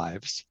their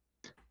lives.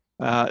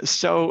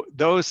 So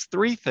those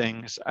three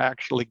things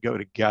actually go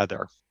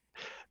together.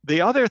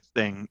 The other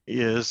thing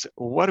is,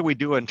 what do we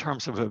do in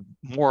terms of a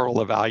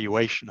moral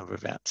evaluation of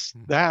events?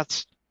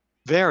 That's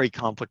very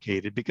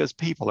complicated because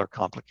people are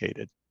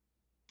complicated.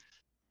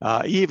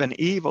 Even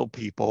evil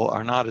people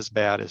are not as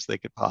bad as they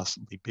could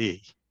possibly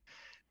be.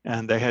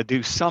 And they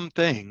do some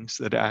things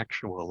that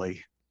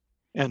actually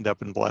end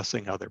up in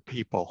blessing other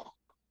people.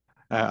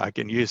 I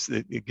can use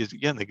the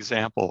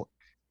example.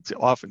 It's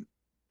often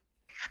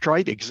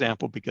trite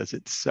example because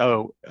it's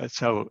so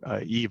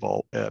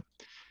evil.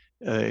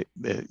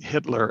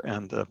 Hitler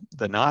and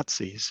the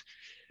Nazis,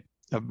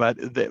 but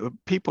the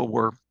people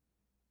were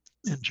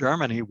in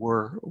Germany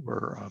were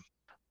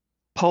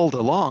pulled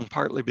along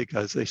partly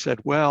because they said,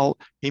 well,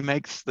 he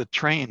makes the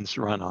trains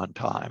run on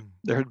time.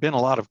 There had been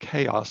a lot of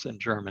chaos in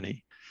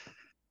Germany,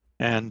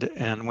 and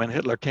when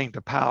Hitler came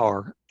to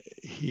power,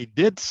 he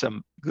did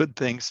some good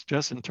things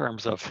just in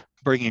terms of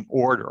bringing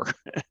order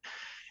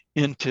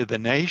into the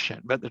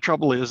nation. But the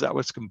trouble is that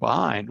was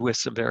combined with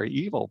some very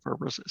evil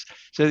purposes.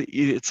 So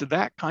it's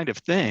that kind of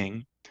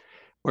thing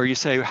where you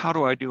say, how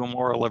do I do a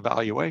moral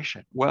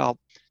evaluation? Well,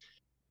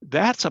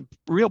 that's a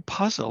real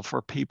puzzle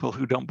for people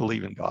who don't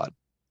believe in God.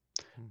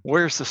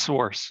 Where's the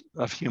source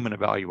of human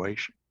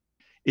evaluation?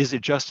 Is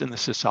it just in the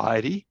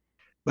society?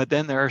 But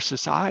then there are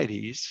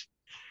societies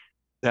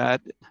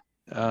that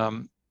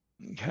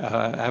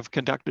have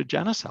conducted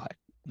genocide.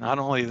 Not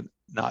only the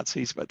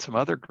Nazis, but some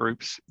other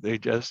groups, they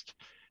just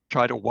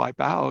try to wipe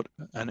out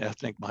an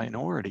ethnic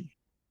minority.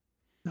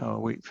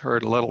 We've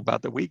heard a little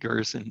about the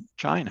Uyghurs in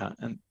China,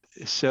 and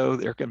so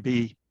there can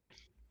be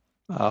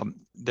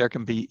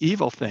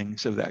evil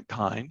things of that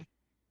kind,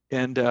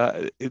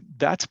 and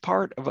that's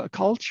part of a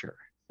culture.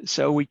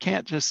 So we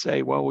can't just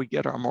say, well, we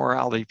get our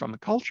morality from the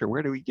culture.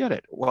 Where do we get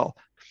it? Well,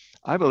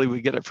 I believe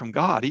we get it from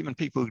God. Even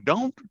people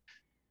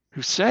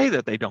who say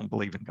that they don't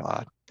believe in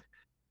God,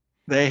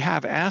 they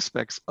have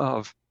aspects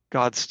of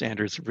God's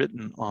standards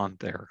written on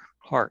their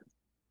heart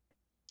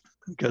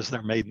because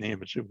they're made in the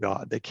image of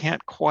God. They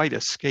can't quite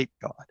escape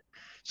God.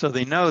 So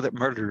they know that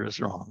murder is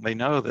wrong. They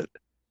know that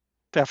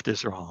theft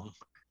is wrong.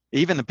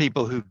 Even the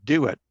people who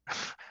do it,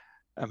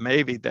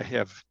 maybe they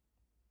have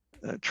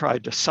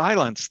tried to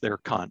silence their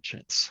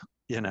conscience,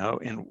 in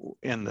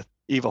the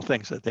evil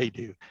things that they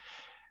do.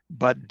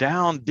 But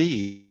down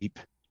deep,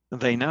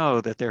 they know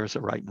that there's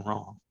a right and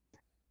wrong.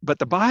 But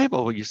the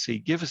Bible, you see,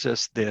 gives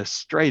us this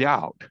straight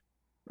out,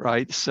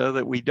 right? So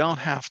that we don't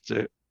have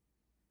to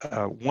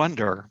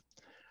wonder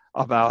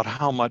about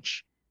how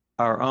much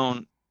our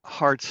own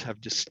hearts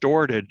have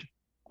distorted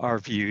our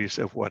views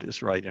of what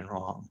is right and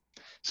wrong.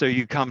 So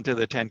you come to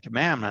the Ten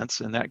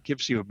Commandments, and that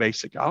gives you a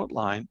basic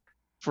outline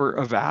for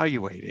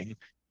evaluating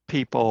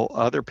people,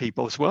 other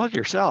people, as well as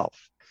yourself.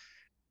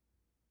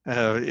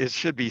 It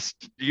should be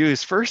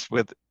used first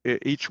with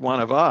each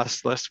one of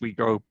us, lest we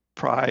grow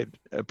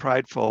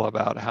prideful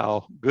about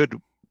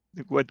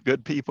what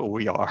good people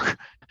we are,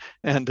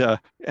 and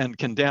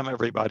condemn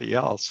everybody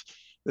else.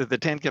 The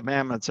Ten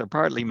Commandments are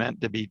partly meant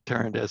to be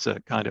turned as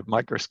a kind of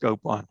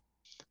microscope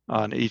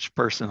on each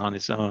person, on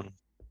his own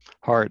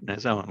heart and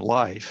his own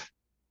life.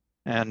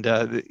 And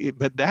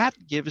but that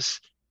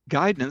gives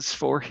guidance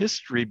for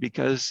history,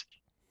 because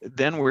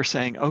then we're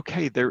saying,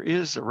 okay, there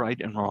is a right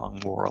and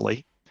wrong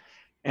morally,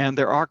 and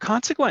there are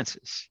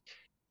consequences,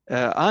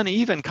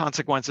 uneven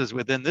consequences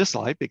within this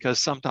life, because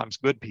sometimes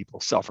good people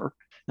suffer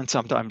and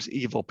sometimes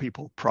evil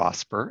people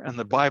prosper. And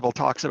the Bible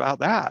talks about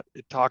that.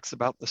 It talks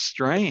about the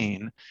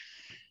strain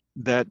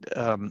that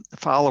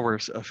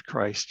followers of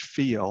Christ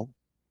feel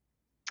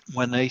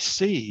when they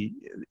see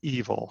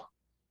evil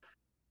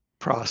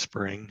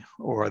prospering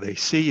or they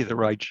see the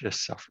righteous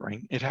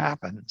suffering. It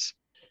happens.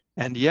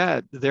 And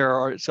yet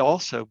it's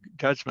also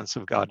judgments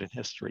of God in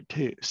history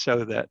too,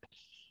 so that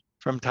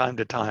from time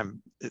to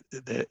time,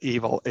 the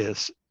evil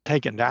is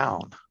taken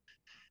down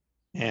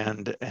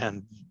and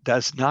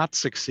does not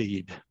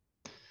succeed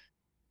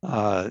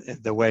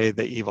the way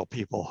the evil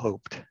people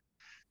hoped.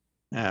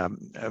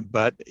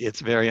 But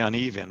it's very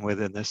uneven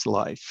within this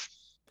life.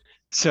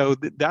 So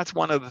that's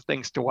one of the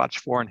things to watch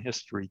for in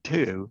history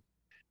too.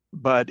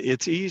 But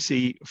it's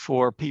easy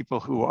for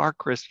people who are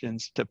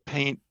Christians to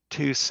paint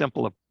too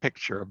simple a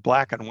picture, a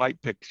black and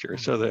white picture.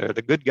 So they're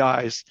the good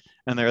guys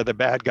and they're the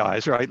bad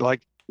guys, right?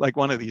 Like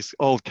one of these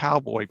old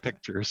cowboy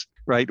pictures,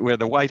 right, where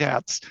the white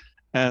hats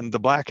and the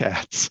black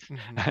hats,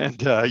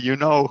 and you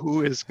know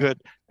who is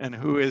good and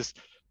who is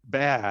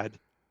bad.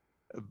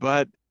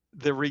 But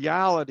the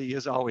reality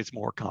is always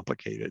more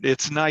complicated.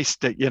 It's nice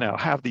to,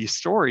 have these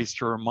stories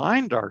to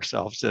remind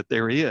ourselves that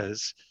there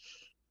is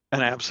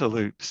an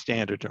absolute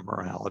standard of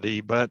morality,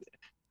 but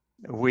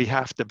we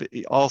have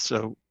to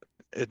also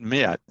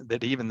admit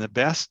that even the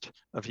best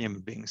of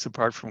human beings,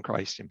 apart from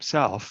Christ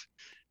himself,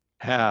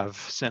 have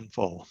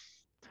sinful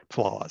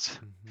flaws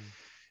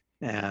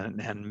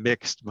and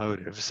mixed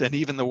motives. And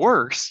even the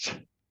worst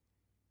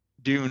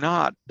do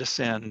not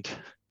descend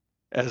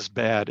as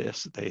bad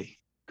as they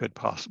could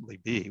possibly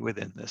be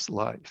within this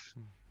life.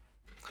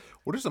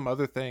 What are some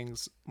other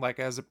things, like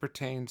as it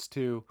pertains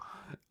to,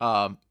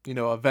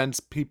 events,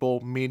 people,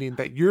 meaning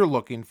that you're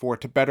looking for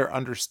to better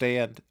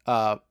understand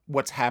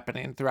what's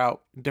happening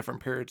throughout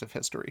different periods of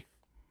history?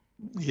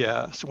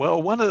 Yes.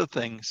 Well, one of the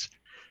things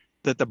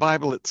that the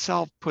Bible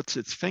itself puts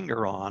its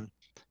finger on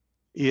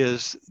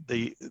is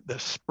the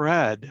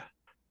spread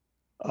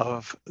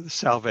of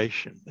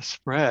salvation, the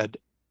spread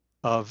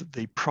of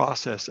the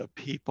process of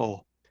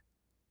people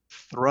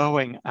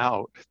throwing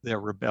out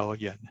their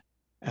rebellion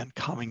and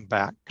coming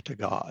back to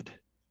God.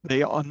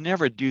 They'll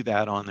never do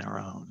that on their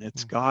own.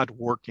 It's God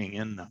working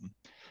in them.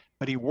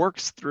 But he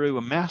works through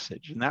a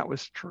message, and that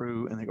was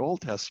true in the Old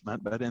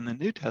Testament. But in the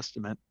New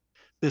Testament,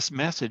 this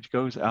message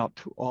goes out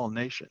to all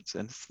nations.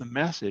 And it's the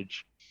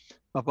message,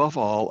 above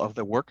all, of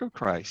the work of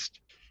Christ,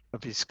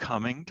 of his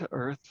coming to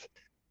earth,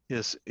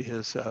 his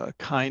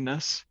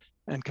kindness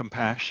and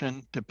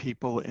compassion to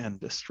people in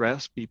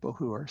distress, people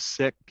who are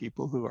sick,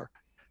 people who are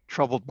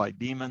troubled by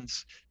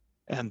demons,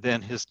 and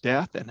then his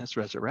death and his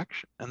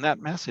resurrection. And that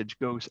message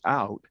goes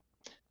out.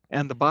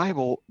 And the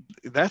Bible,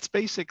 that's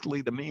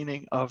basically the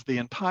meaning of the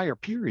entire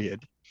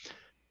period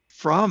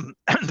from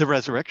the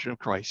resurrection of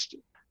Christ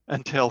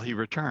until he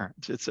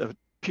returns. It's a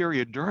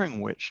period during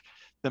which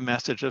the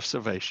message of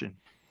salvation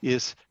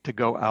is to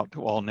go out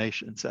to all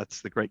nations.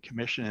 That's the Great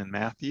Commission in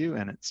Matthew,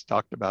 and it's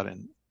talked about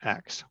in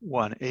Acts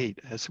 1:8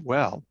 as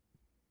well.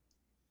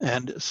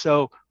 And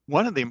so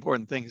one of the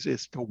important things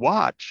is to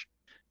watch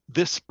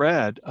this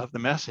spread of the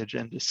message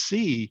and to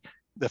see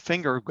the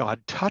finger of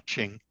God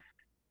touching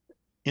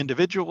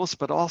individuals,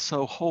 but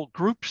also whole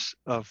groups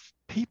of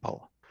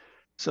people.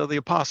 So the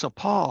Apostle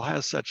Paul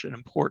has such an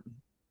important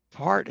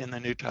part in the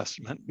New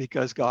Testament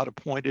because God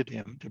appointed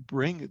him to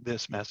bring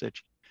this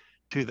message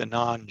to the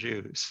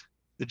non-Jews.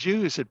 The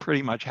Jews had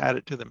pretty much had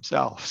it to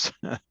themselves.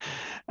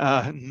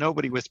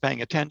 Nobody was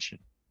paying attention,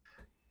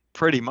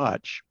 pretty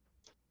much,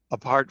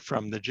 apart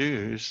from the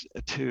Jews,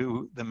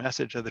 to the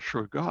message of the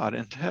true God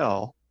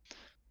until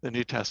the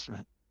New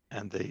Testament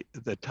and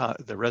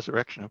the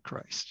resurrection of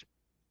Christ.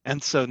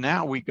 And so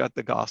now we got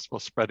the gospel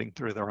spreading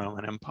through the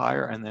Roman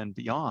Empire and then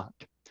beyond.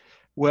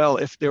 Well,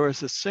 if there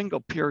was a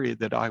single period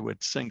that I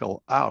would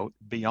single out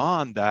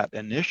beyond that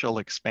initial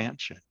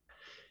expansion,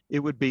 it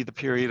would be the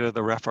period of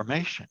the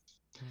Reformation,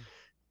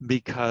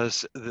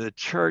 because the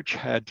church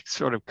had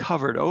sort of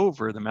covered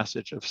over the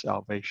message of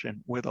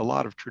salvation with a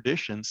lot of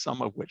traditions,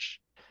 some of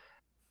which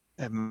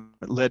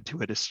led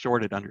to a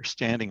distorted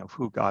understanding of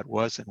who God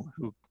was and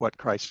what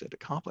Christ had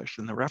accomplished.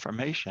 In the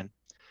Reformation,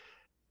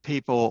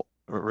 people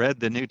read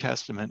the New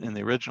Testament in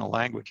the original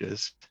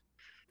languages,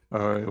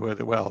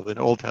 the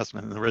Old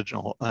Testament in the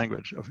original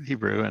language of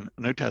Hebrew and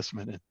New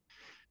Testament in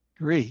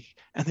Greek,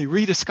 and they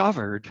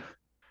rediscovered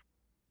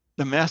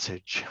the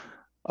message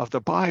of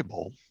the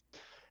Bible.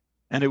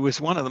 And it was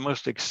one of the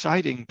most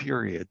exciting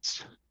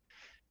periods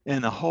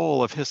in the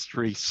whole of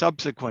history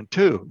subsequent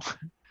to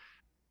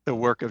the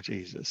work of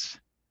Jesus,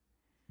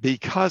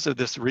 because of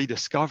this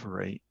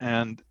rediscovery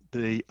and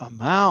the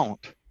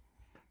amount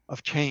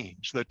of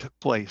change that took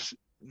place,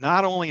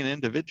 not only in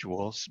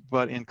individuals,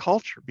 but in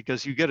culture,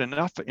 because you get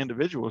enough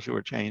individuals who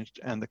are changed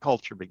and the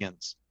culture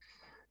begins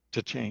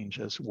to change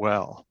as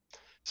well.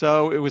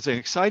 So it was an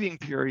exciting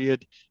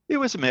period. It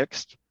was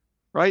mixed,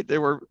 right?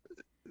 There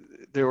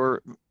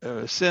were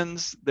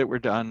sins that were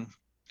done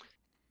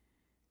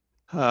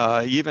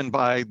even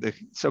by the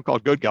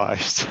so-called good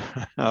guys,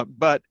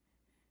 but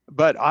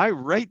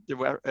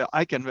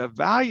I can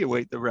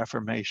evaluate the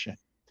Reformation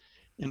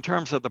in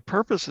terms of the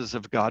purposes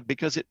of God,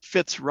 because it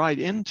fits right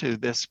into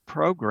this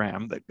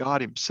program that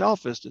God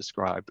himself has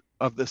described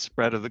of the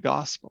spread of the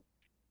gospel.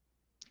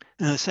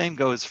 And the same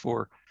goes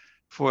for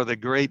the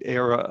great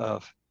era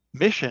of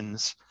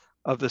missions,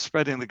 of the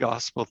spreading the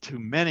gospel to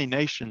many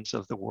nations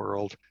of the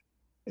world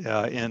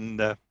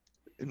in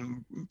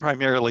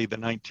primarily the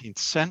 19th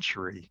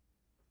century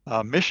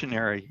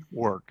missionary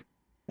work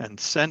and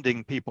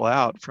sending people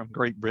out from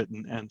Great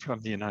Britain and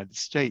from the United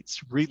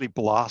States really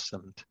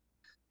blossomed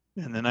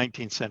in the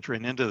 19th century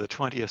and into the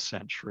 20th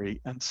century.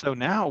 And so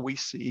now we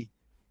see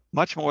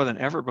much more than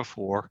ever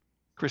before,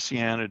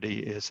 Christianity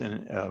is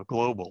a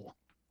global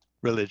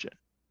religion.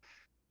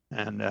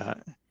 And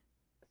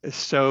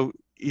so,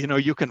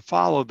 you can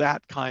follow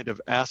that kind of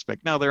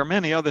aspect. Now, there are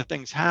many other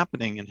things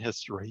happening in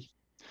history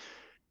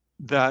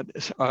that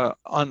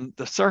on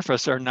the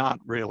surface are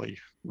not really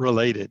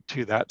related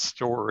to that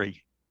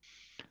story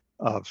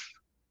of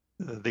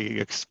the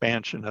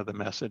expansion of the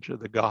message of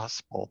the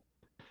gospel.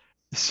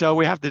 So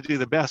we have to do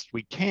the best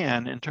we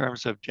can in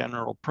terms of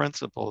general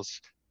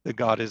principles that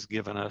God has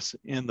given us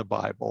in the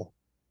Bible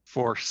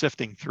for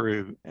sifting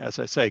through, as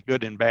I say,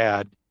 good and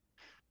bad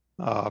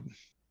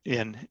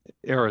in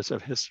eras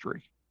of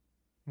history.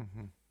 Mm-hmm.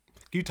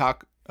 Can you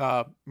talk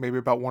maybe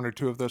about one or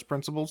two of those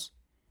principles?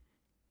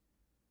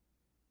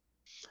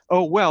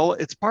 Oh, well,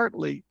 it's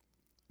partly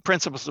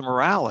principles of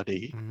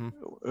morality,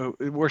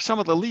 were some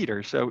of the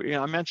leaders. So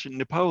I mentioned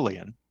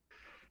Napoleon,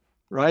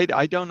 right?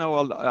 I don't know,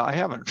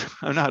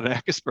 I'm not an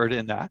expert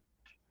in that,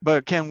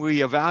 but can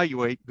we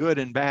evaluate good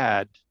and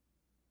bad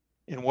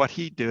in what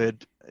he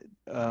did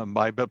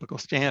by biblical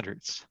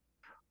standards?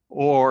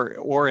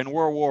 Or in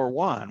World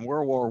War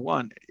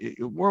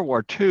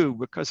II,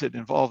 because it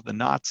involved the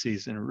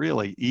Nazis and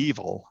really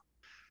evil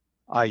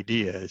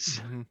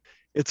ideas,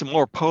 it's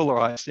more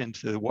polarized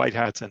into white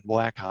hats and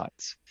black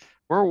hats.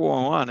 World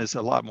War I is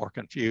a lot more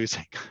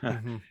confusing.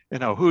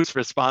 Who's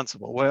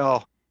responsible?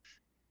 Well,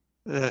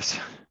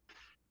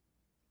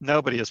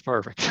 nobody is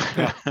perfect.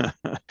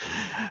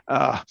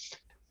 Yeah.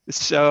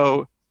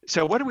 So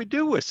what do we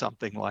do with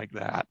something like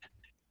that?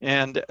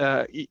 And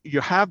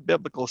you have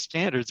biblical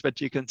standards,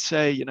 but you can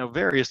say,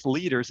 various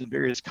leaders in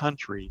various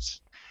countries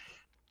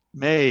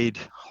made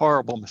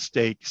horrible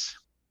mistakes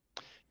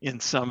in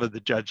some of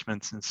the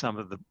judgments and some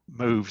of the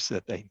moves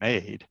that they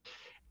made.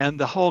 And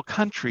the whole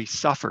country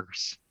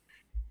suffers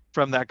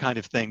from that kind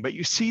of thing. But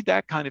you see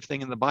that kind of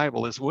thing in the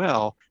Bible as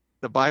well.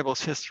 The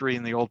Bible's history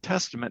in the Old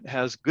Testament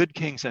has good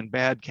kings and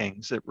bad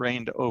kings that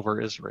reigned over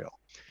Israel.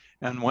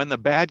 And when the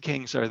bad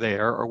kings are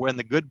there, or when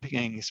the good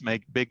kings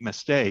make big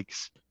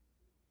mistakes,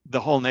 the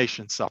whole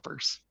nation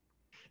suffers.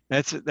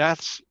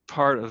 That's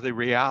part of the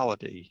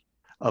reality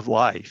of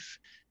life.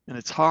 And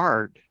it's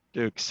hard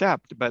to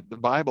accept, but the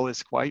Bible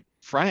is quite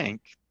frank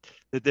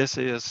that this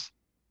is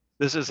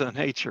the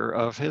nature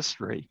of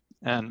history.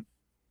 And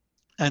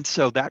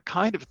so that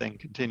kind of thing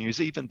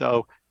continues, even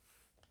though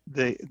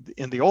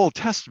in the Old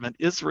Testament,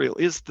 Israel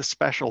is the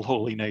special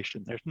holy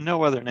nation. There's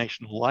no other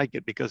nation like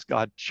it because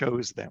God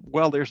chose them.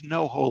 Well, there's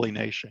no holy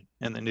nation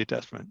in the New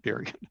Testament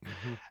period.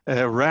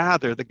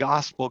 Rather, the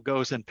gospel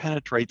goes and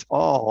penetrates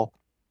all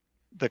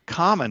the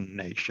common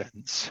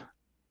nations,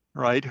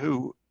 right,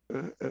 who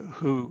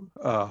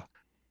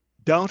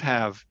don't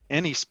have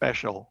any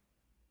special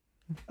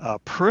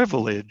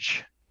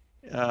privilege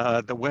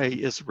the way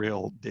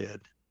Israel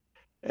did.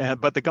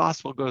 But the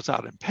gospel goes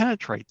out and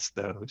penetrates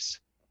those.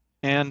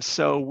 And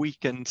so we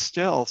can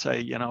still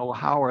say,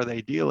 how are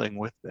they dealing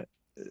with it?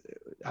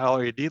 How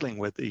are you dealing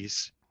with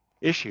these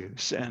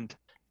issues? And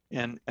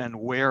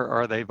where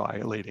are they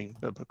violating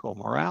biblical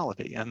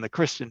morality? And the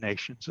Christian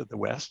nations of the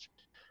West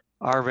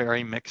are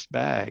very mixed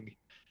bag.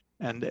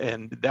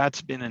 And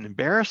that's been an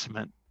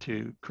embarrassment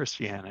to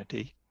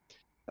Christianity.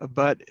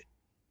 But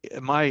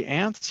my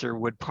answer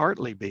would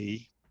partly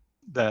be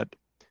that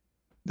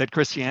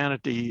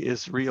Christianity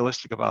is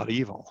realistic about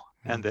evil,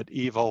 and that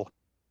evil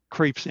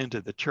creeps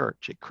into the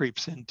church. It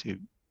creeps into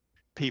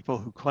people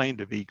who claim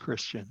to be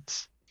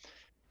Christians.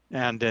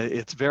 And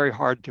it's very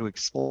hard to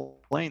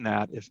explain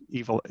that if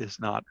evil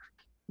is not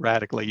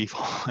radically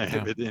evil.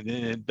 Yeah.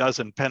 It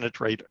doesn't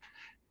penetrate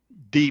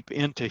deep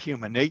into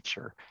human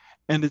nature.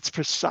 And it's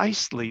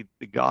precisely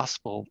the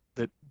gospel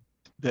that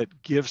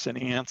gives an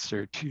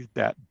answer to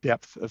that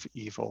depth of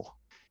evil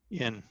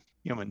in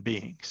human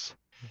beings.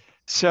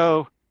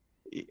 So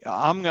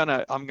I'm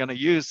gonna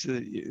use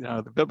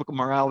the biblical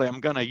morality. I'm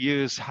gonna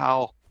use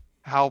how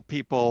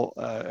people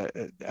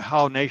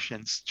how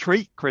nations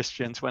treat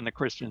Christians when the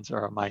Christians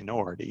are a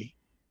minority,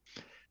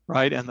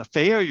 right? And the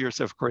failures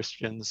of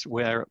Christians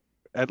where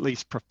at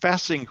least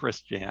professing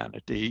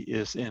Christianity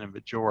is in a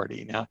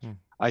majority. Now,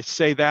 I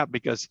say that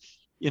because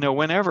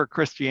whenever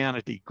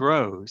Christianity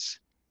grows,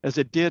 as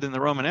it did in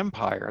the Roman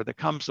Empire, there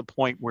comes a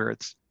point where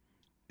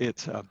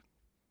it's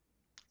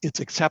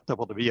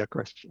acceptable to be a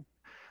Christian.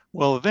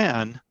 Well,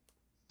 then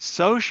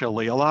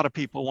socially, a lot of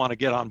people want to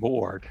get on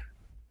board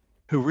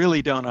who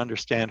really don't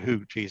understand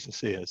who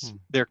Jesus is.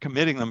 They're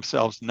committing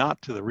themselves not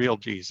to the real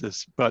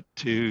Jesus, but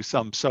to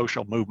some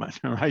social movement,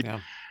 right? Yeah.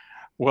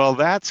 Well,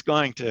 that's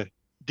going to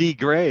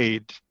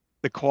degrade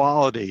the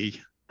quality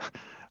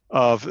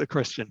of the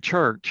Christian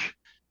church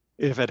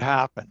if it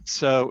happens.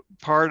 So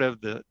part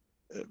of the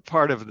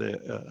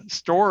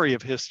story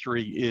of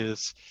history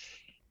is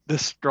the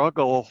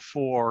struggle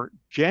for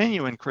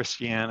genuine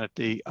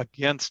Christianity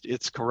against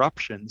its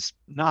corruptions,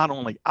 not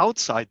only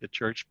outside the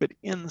church, but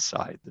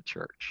inside the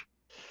church.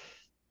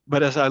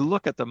 But as I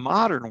look at the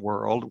modern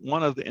world,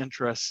 one of the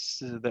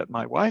interests that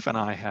my wife and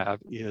I have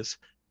is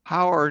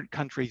how are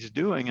countries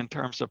doing in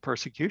terms of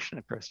persecution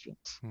of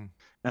Christians? Hmm.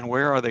 And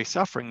where are they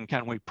suffering?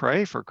 Can we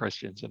pray for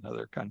Christians in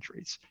other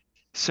countries?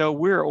 So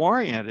we're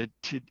oriented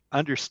to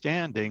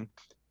understanding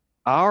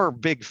our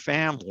big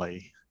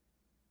family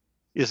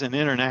is an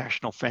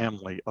international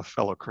family of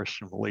fellow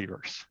Christian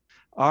believers.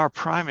 Our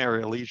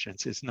primary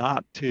allegiance is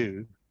not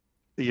to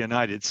the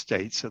United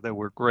States, so that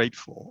we're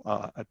grateful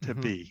to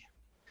Mm-hmm. be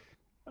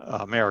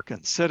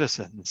American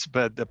citizens,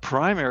 but the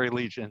primary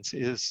allegiance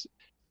is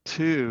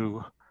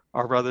to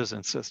our brothers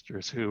and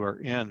sisters who are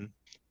in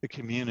the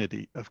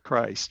community of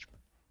Christ.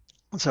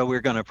 So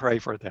we're going to pray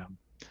for them,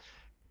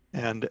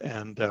 and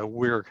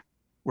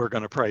we're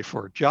going to pray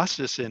for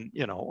justice in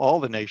all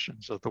the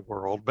nations of the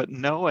world, but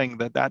knowing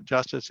that that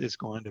justice is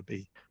going to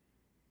be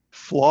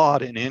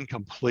flawed and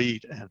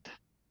incomplete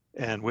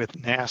and with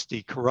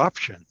nasty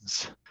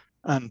corruptions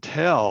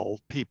until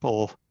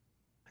people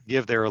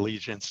give their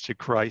allegiance to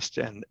Christ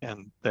and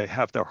they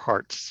have their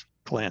hearts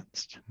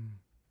cleansed.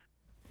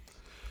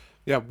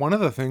 Yeah, one of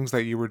the things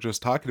that you were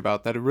just talking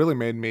about that it really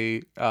made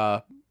me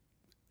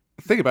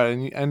think about it,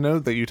 and I know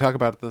that you talk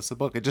about this in the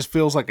book, it just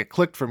feels like it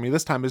clicked for me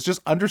this time, is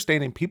just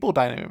understanding people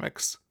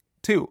dynamics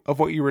too, of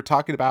what you were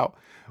talking about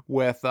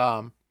with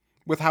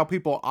how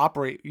people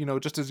operate,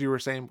 just as you were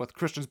saying, with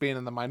Christians being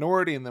in the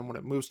minority, and then when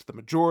it moves to the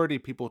majority,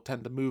 people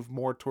tend to move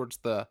more towards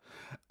the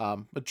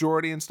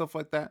majority and stuff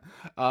like that.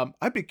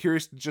 I'd be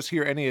curious to just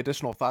hear any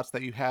additional thoughts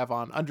that you have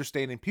on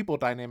understanding people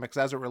dynamics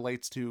as it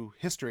relates to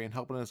history and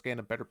helping us gain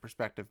a better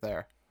perspective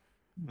there.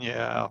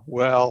 Yeah,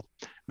 well,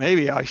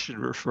 maybe I should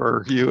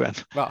refer you,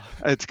 and Well,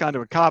 it's kind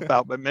of a cop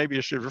out, but maybe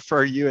I should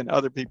refer you and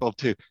other people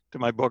to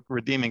my book,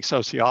 Redeeming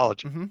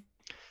Sociology, mm-hmm,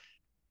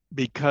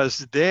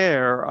 because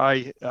there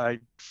I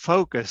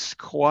focus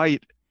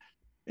quite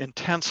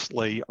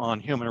intensely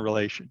on human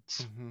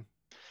relations. mm-hmm,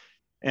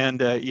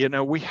 And,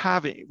 we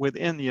have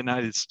within the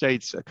United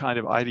States a kind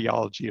of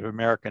ideology of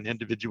American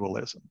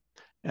individualism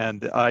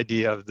and the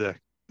idea of the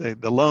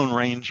Lone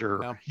Ranger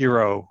yeah.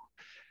 hero.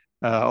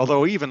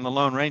 Although even the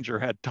Lone Ranger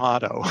had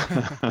Tonto,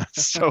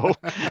 so,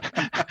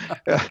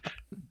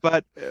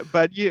 but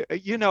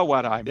you know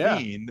what I Yeah,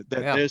 mean.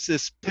 That yeah. there's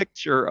this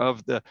picture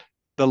of the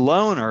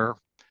loner,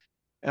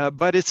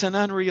 but it's an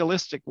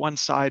unrealistic,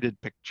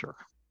 one-sided picture.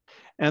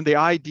 And the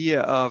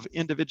idea of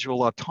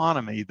individual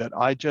autonomy, that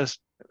I just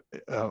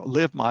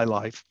live my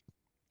life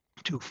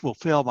to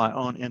fulfill my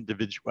own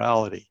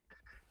individuality,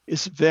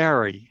 is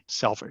very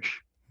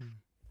selfish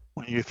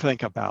when you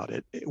think about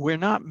it. We're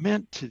not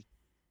meant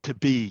to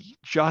be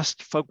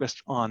just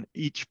focused on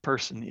each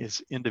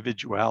person's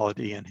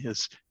individuality and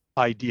his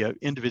idea of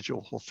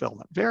individual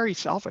fulfillment. Very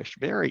selfish,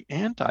 very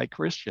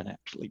anti-Christian,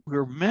 actually.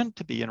 We're meant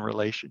to be in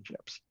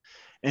relationships.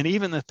 And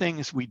even the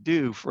things we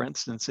do, for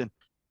instance,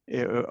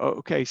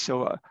 okay,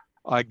 so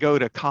I go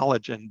to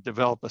college and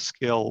develop a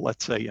skill,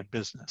 let's say in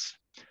business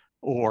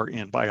or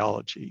in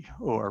biology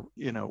or,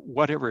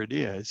 whatever it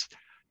is.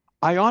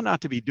 I ought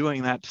not to be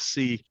doing that to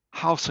see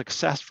how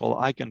successful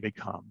I can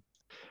become,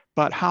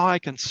 but how I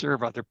can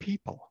serve other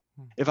people.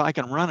 If I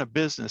can run a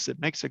business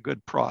that makes a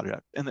good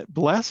product and that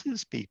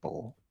blesses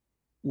people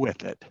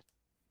with it,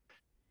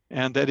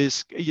 and that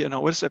is,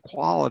 it's a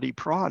quality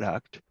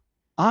product,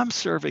 I'm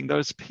serving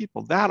those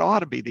people. That ought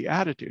to be the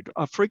attitude.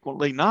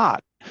 Frequently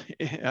not,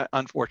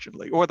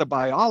 unfortunately. Or the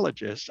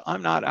biologist,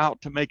 I'm not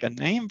out to make a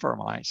name for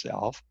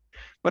myself,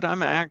 but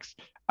I'm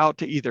out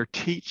to either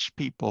teach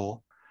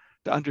people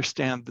to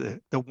understand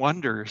the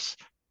wonders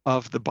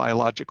of the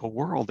biological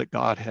world that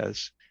God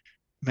has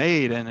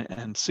made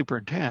and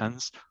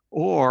superintends,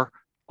 or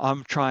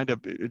I'm trying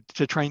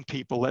to train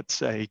people, let's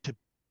say, to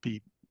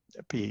be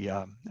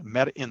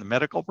in the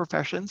medical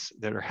professions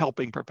that are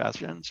helping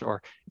professions,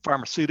 or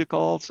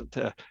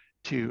pharmaceuticals,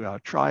 to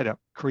try to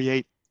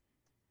create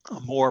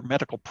more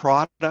medical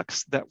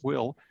products that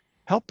will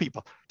help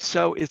people.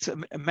 So it's a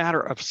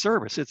matter of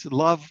service. It's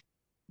love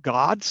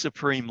God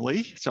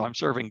supremely. So I'm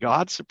serving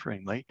God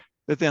supremely,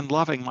 but then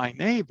loving my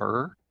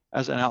neighbor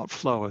as an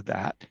outflow of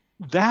that.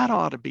 That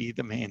ought to be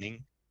the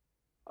meaning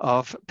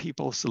of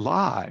people's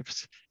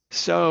lives.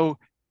 So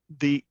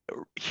the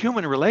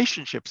human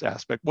relationships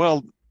aspect,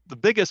 well, the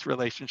biggest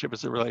relationship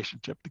is the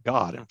relationship to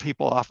God, and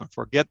people often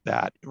forget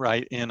that,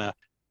 right? In a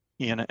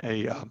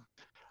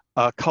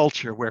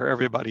culture where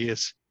everybody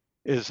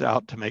is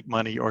out to make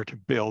money or to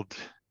build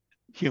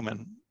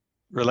human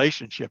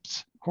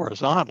relationships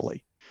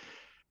horizontally.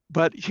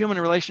 But human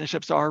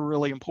relationships are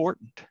really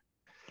important.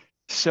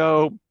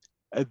 So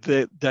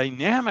the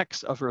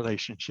dynamics of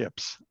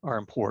relationships are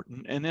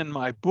important. And in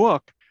my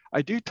book,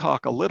 I do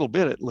talk a little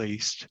bit, at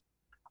least,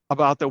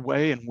 about the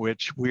way in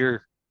which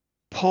we're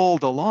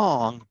pulled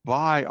along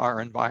by our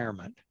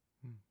environment.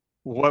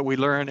 What we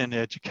learn in the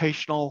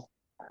educational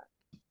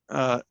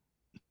uh,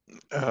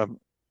 uh,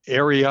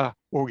 area,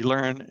 what we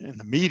learn in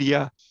the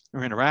media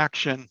or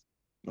interaction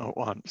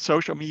on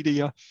social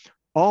media,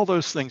 all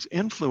those things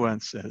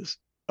influences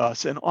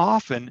us, and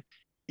often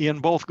in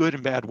both good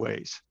and bad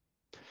ways,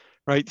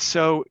 right?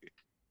 So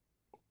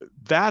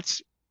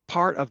that's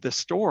part of the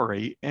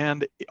story,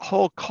 and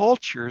whole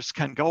cultures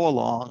can go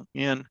along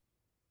in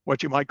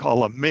what you might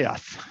call a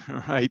myth,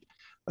 right?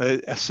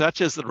 Such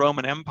as the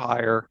Roman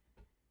Empire,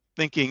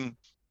 thinking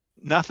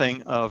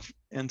nothing of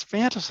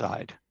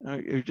infanticide.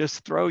 You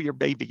just throw your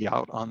baby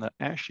out on the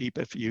ash heap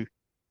if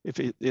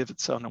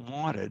it's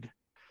unwanted.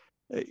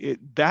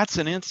 That's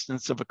an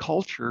instance of a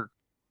culture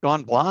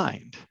gone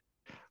blind.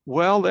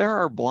 Well, there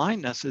are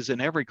blindnesses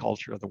in every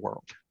culture of the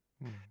world.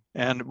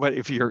 But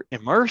if you're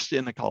immersed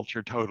in the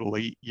culture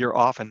totally, you're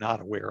often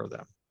not aware of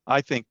them.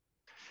 I think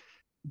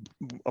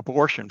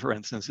abortion, for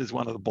instance, is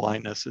one of the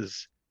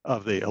blindnesses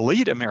of the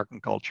elite American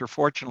culture.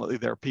 Fortunately,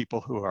 there are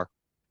people who are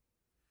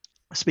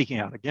speaking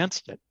out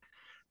against it.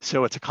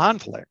 So it's a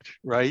conflict,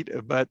 right?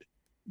 But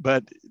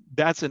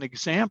that's an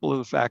example of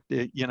the fact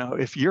that,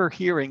 if you're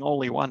hearing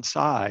only one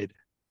side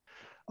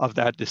of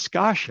that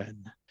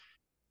discussion,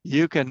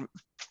 you can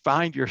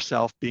find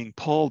yourself being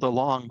pulled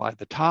along by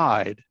the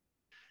tide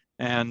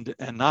and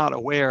not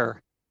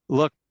aware,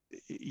 look,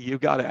 you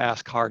got to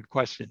ask hard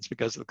questions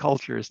because the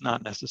culture is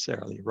not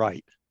necessarily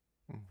right.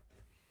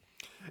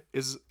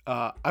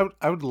 I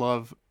would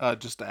love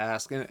just to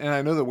ask, and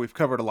I know that we've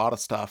covered a lot of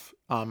stuff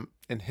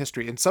in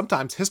history, and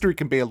sometimes history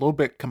can be a little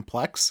bit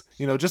complex.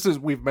 Just as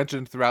we've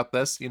mentioned throughout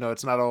this,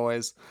 it's not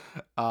always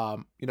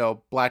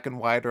black and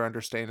white or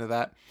understanding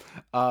that.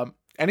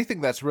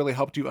 Anything that's really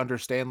helped you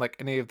understand like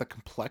any of the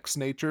complex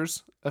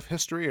natures of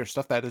history or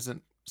stuff that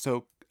isn't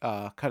so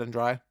cut and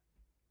dry?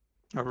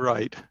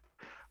 Right.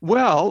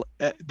 Well,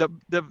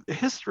 the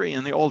history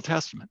in the Old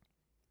Testament,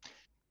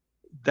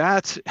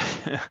 that's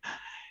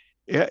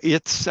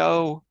it's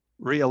so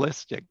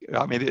realistic.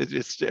 I mean,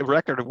 it's a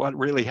record of what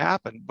really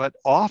happened, but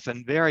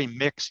often very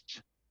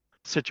mixed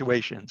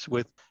situations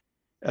with,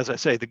 as I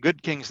say, the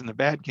good kings and the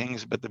bad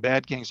kings, but the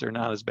bad kings are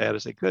not as bad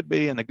as they could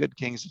be, and the good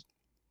kings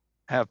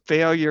have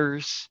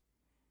failures,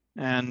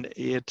 and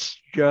it's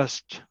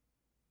just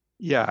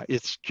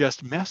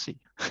messy.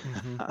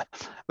 Mm-hmm.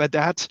 But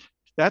that's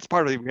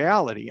part of the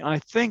reality. I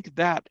think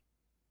that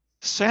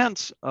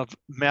sense of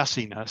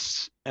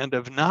messiness and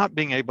of not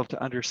being able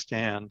to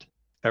understand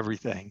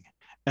everything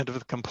and of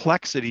the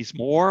complexities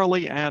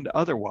morally and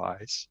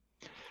otherwise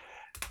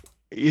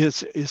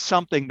is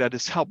something that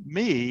has helped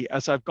me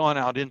as I've gone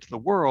out into the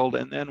world.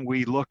 And then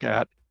we look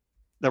at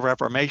the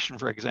Reformation,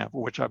 for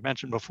example, which I've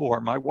mentioned before.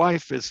 My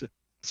wife is a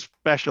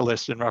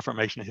specialist in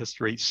Reformation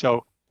history,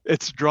 so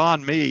it's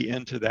drawn me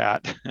into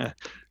that.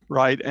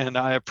 Right. And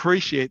I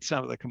appreciate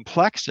some of the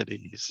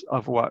complexities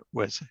of what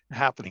was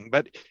happening,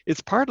 but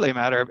it's partly a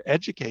matter of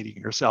educating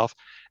yourself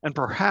and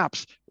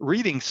perhaps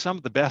reading some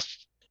of the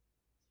best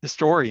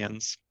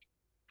historians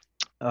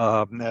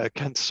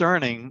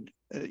concerning,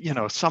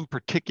 some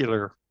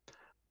particular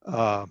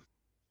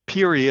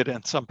period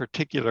and some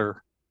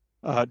particular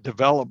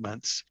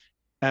developments.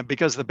 And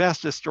because the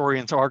best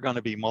historians are going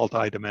to be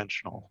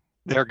multidimensional,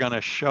 they're going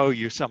to show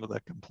you some of the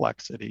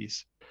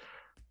complexities.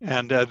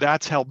 And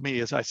that's helped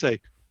me, as I say,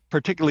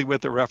 particularly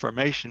with the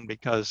Reformation,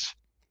 because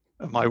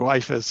my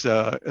wife has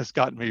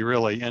gotten me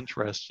really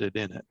interested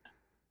in it.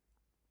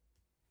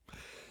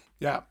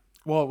 Yeah.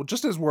 Well,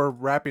 just as we're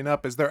wrapping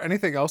up, is there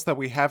anything else that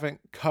we haven't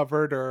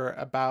covered or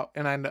about?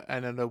 And I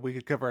know we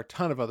could cover a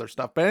ton of other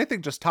stuff, but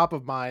anything just top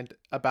of mind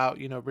about,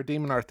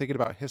 redeeming our thinking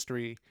about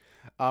history,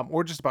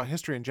 or just about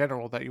history in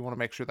general that you want to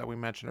make sure that we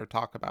mention or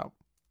talk about?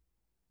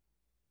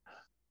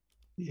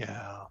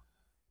 Yeah.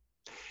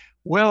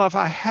 Well, if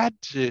I had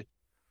to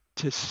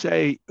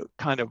say,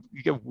 kind of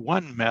give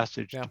one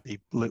message to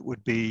people, it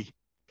would be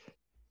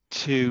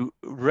to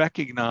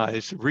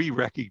re-recognize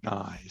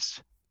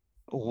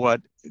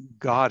what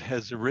God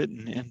has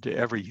written into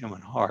every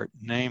human heart,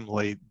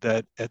 namely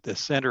that at the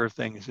center of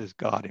things is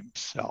God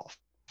himself.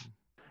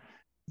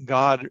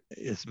 God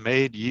has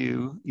made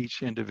you,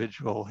 each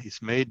individual. He's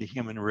made the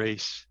human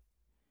race.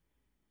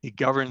 He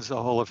governs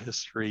the whole of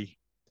history.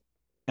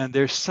 And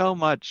there's so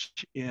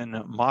much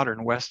in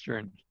modern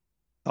Western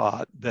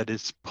thought that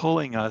is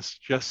pulling us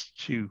just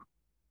to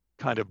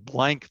kind of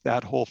blank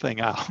that whole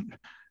thing out,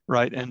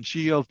 right? And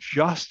deal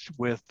just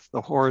with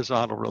the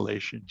horizontal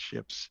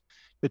relationships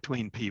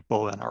between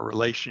people and our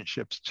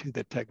relationships to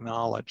the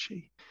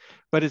technology.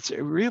 But it's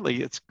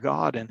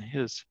God and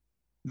his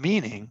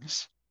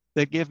meanings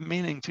that give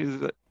meaning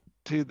to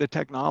the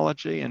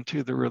technology and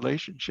to the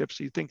relationships.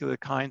 You think of the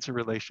kinds of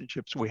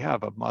relationships we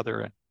have, of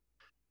mother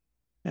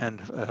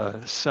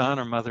and son,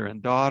 or mother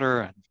and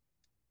daughter,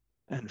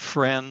 and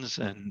friends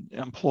and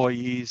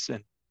employees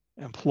and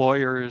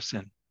employers,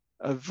 and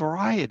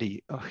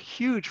a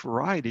huge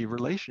variety of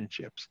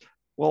relationships.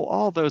 Well,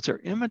 all those are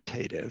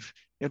imitative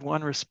in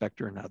one respect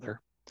or another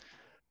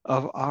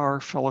of our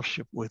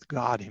fellowship with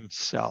God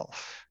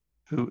himself,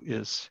 who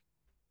is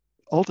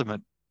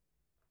ultimate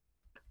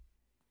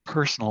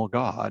personal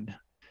God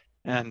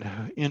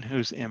and in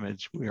whose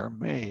image we are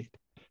made.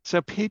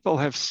 So people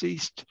have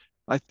ceased,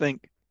 I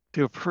think,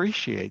 to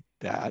appreciate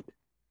that.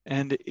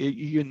 And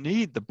you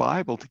need the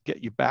Bible to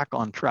get you back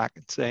on track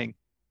and saying,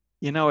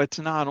 it's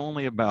not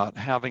only about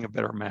having a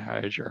better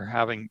marriage or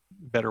having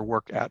better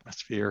work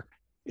atmosphere.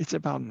 It's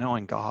about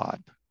knowing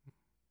God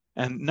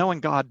And knowing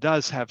God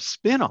does have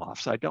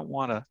spin-offs. I don't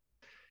want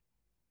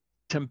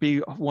to be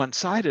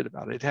one-sided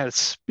about it. It has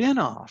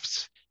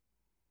spin-offs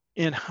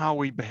in how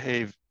we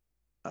behave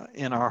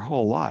in our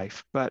whole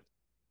life. But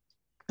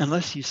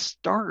unless you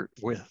start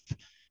with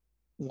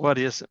what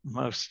is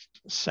most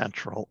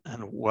central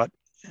and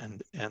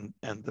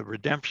the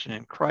redemption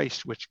in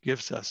Christ, which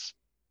gives us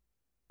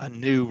a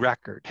new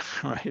record,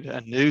 right?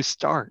 A new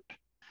start.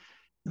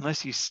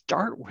 Unless you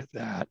start with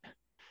that,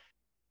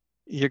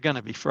 you're going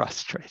to be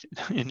frustrated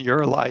in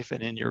your life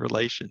and in your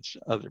relations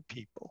to other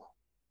people.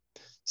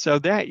 So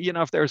that,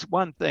 if there's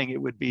one thing,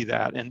 it would be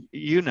that. And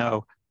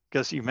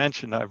because you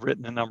mentioned I've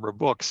written a number of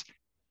books,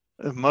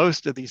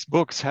 most of these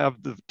books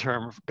have the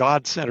term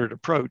God-centered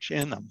approach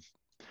in them,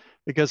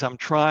 because I'm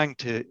trying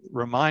to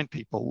remind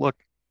people, look,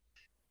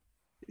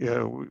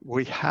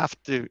 we have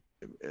to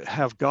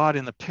have God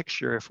in the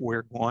picture if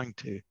we're going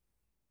to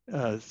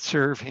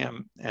serve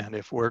him and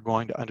if we're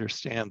going to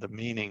understand the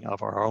meaning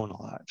of our own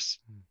lives.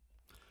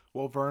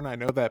 Well, Vern, I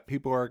know that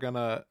people are going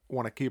to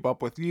want to keep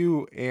up with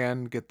you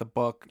and get the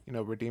book,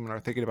 Redeeming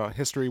Our Thinking About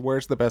History.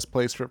 Where's the best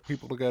place for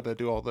people to go to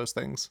do all those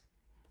things?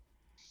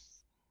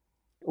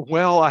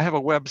 Well, I have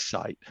a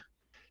website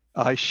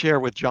I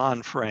share with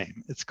John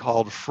Frame. It's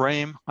called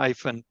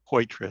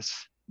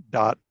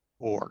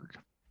frame-poythress.org.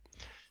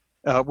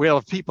 Well,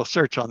 if people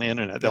search on the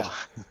internet, that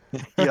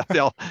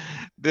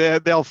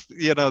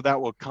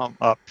will come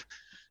up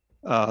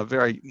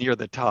very near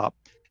the top.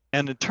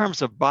 And in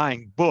terms of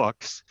buying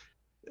books,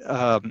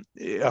 of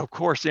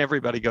course,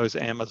 everybody goes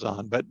to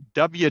Amazon, but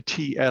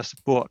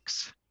WTS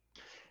Books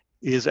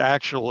is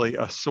actually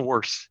a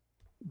source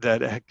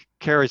that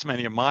carries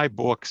many of my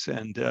books,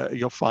 and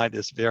you'll find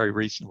it's very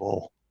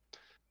reasonable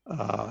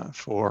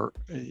for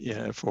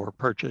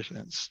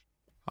purchases.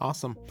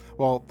 Awesome.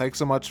 Well, thanks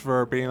so much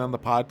for being on the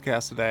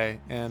podcast today,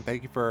 and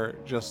thank you for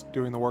just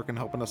doing the work and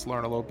helping us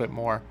learn a little bit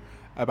more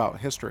about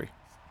history.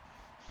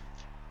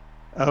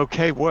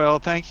 Okay, well,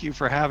 thank you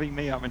for having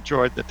me. I've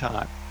enjoyed the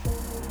time.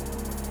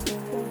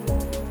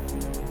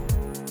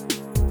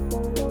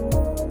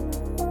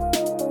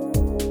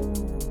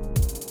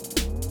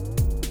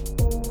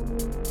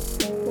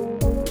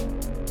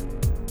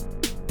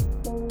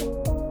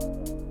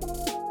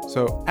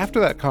 So after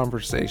that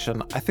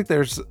conversation, I think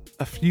there's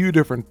a few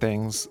different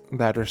things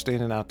that are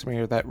standing out to me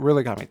or that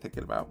really got me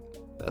thinking about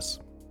this.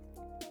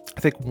 I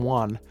think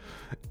one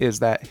is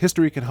that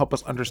history can help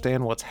us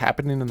understand what's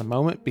happening in the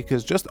moment,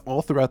 because just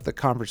all throughout the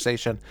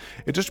conversation,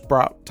 it just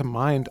brought to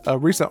mind a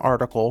recent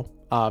article.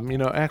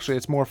 Actually,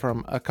 it's more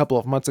from a couple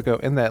of months ago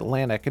in the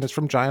Atlantic, and it's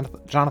from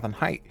Jonathan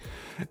Haidt,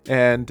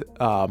 and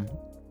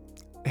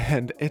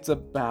it's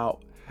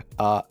about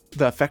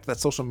the effect that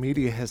social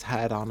media has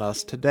had on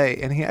us today.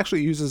 And he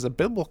actually uses a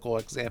biblical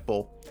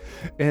example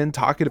in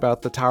talking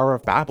about the Tower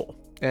of Babel.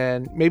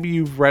 And maybe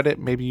you've read it,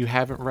 maybe you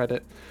haven't read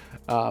it,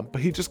 but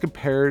he just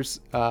compares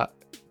to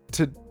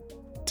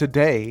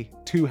today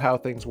to how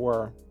things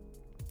were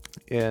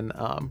in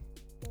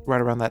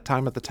right around that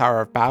time at the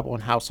Tower of Babel,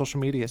 and how social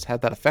media has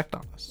had that effect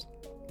on us.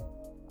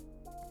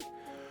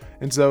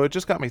 And so it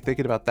just got me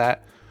thinking about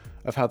that,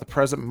 of how the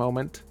present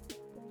moment,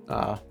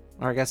 or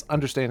I guess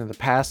understanding the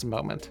past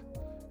moment,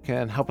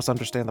 can help us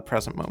understand the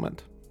present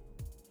moment.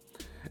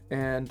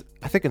 And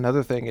I think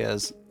another thing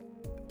is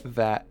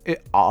that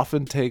it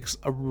often takes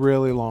a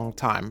really long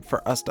time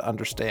for us to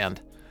understand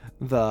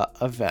the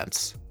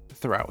events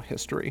throughout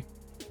history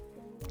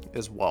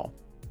as well.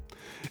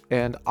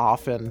 And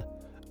often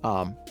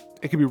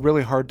it can be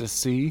really hard to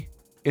see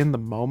in the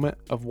moment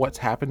of what's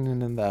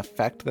happening and the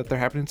effect that they're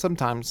happening.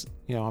 Sometimes,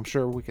 I'm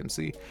sure we can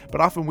see, but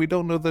often we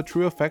don't know the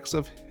true effects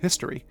of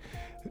history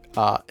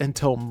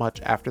until much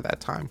after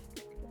that time.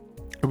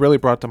 It really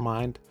brought to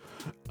mind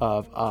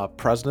of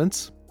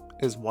presidents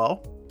as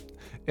well,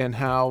 and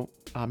how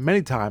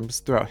many times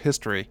throughout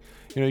history,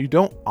 you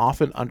don't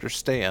often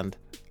understand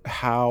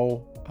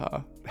how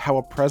a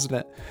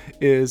president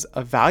is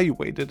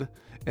evaluated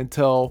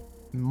until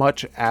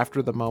much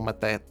after the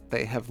moment that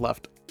they have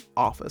left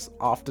office,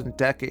 often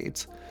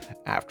decades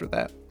after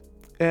that.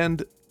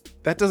 And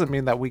that doesn't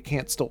mean that we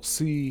can't still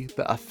see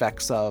the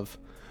effects of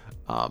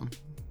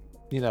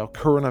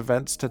current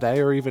events today,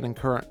 or even in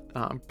current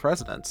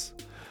presidents.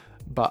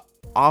 But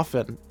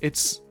often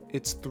it's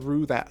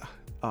through that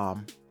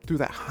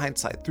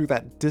hindsight, through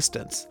that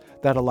distance,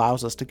 that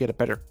allows us to get a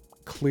better,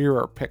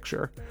 clearer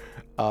picture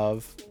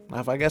of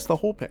I guess the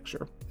whole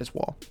picture as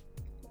well.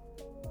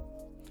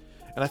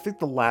 And I think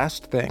the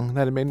last thing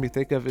that it made me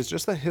think of is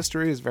just that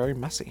history is very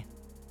messy,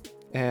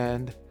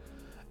 and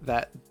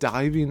that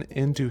diving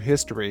into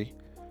history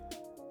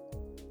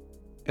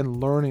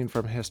and learning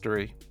from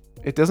history,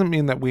 it doesn't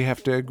mean that we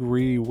have to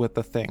agree with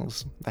the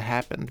things that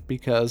happened,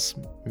 because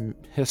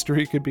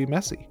history could be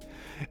messy.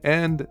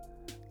 And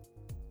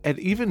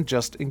even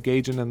just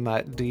engaging in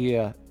that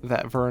idea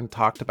that Vern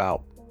talked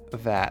about,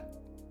 that,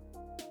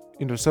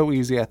 so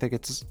easy, I think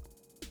it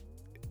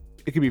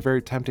can be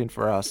very tempting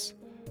for us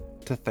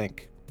to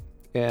think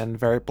in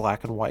very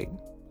black and white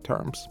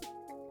terms,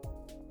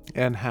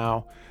 and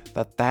how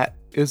that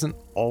isn't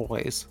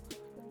always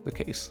the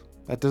case.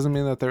 That doesn't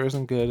mean that there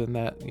isn't good and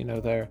that,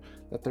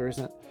 that there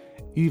isn't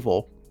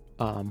evil.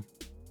 But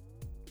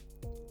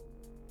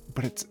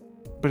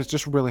it's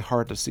just really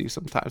hard to see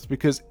sometimes,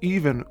 because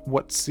even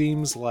what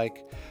seems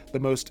like the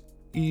most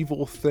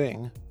evil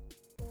thing,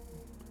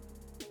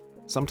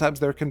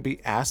 sometimes there can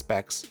be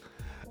aspects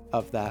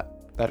of that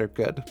are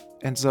good.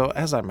 And so,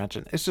 as I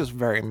mentioned, it's just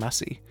very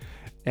messy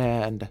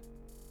and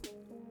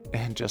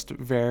just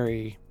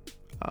very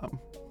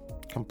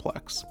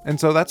complex. And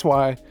so that's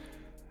why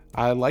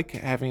I like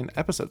having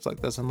episodes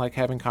like this and like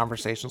having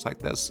conversations like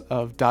this,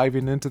 of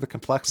diving into the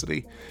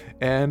complexity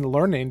and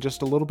learning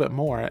just a little bit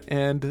more.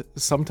 And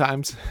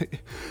sometimes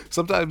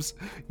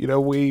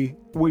we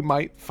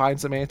might find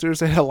some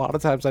answers, and a lot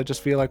of times I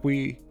just feel like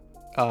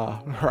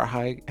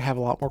I have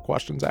a lot more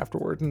questions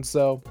afterward. And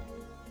so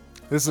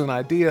this is an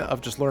idea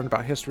of just learning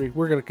about history.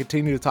 We're going to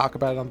continue to talk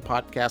about it on the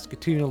podcast,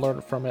 continue to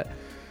learn from it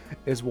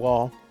as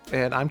well.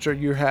 And I'm sure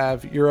you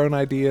have your own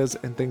ideas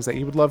and things that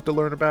you would love to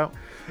learn about.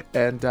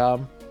 And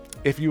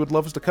if you would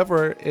love us to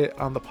cover it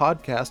on the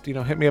podcast,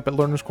 hit me up at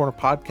Learner's Corner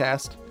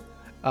Podcast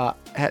at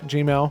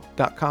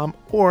gmail.com.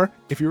 Or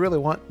if you really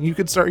want, you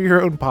could start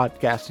your own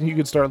podcast and you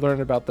could start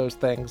learning about those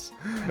things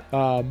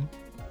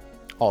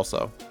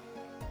also.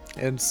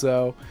 And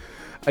so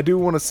I do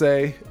want to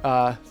say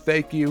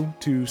thank you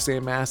to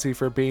Sam Massey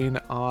for being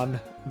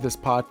on this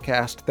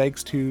podcast.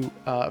 Thanks to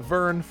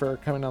Vern for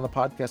coming on the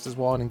podcast as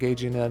well and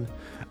engaging in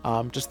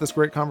just this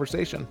great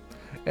conversation.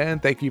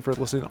 And thank you for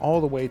listening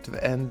all the way to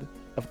the end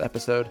of the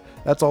episode.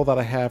 That's all that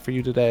I have for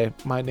you today.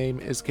 My name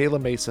is Kayla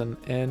Mason,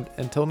 and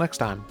until next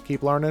time,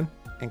 keep learning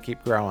and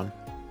keep growing.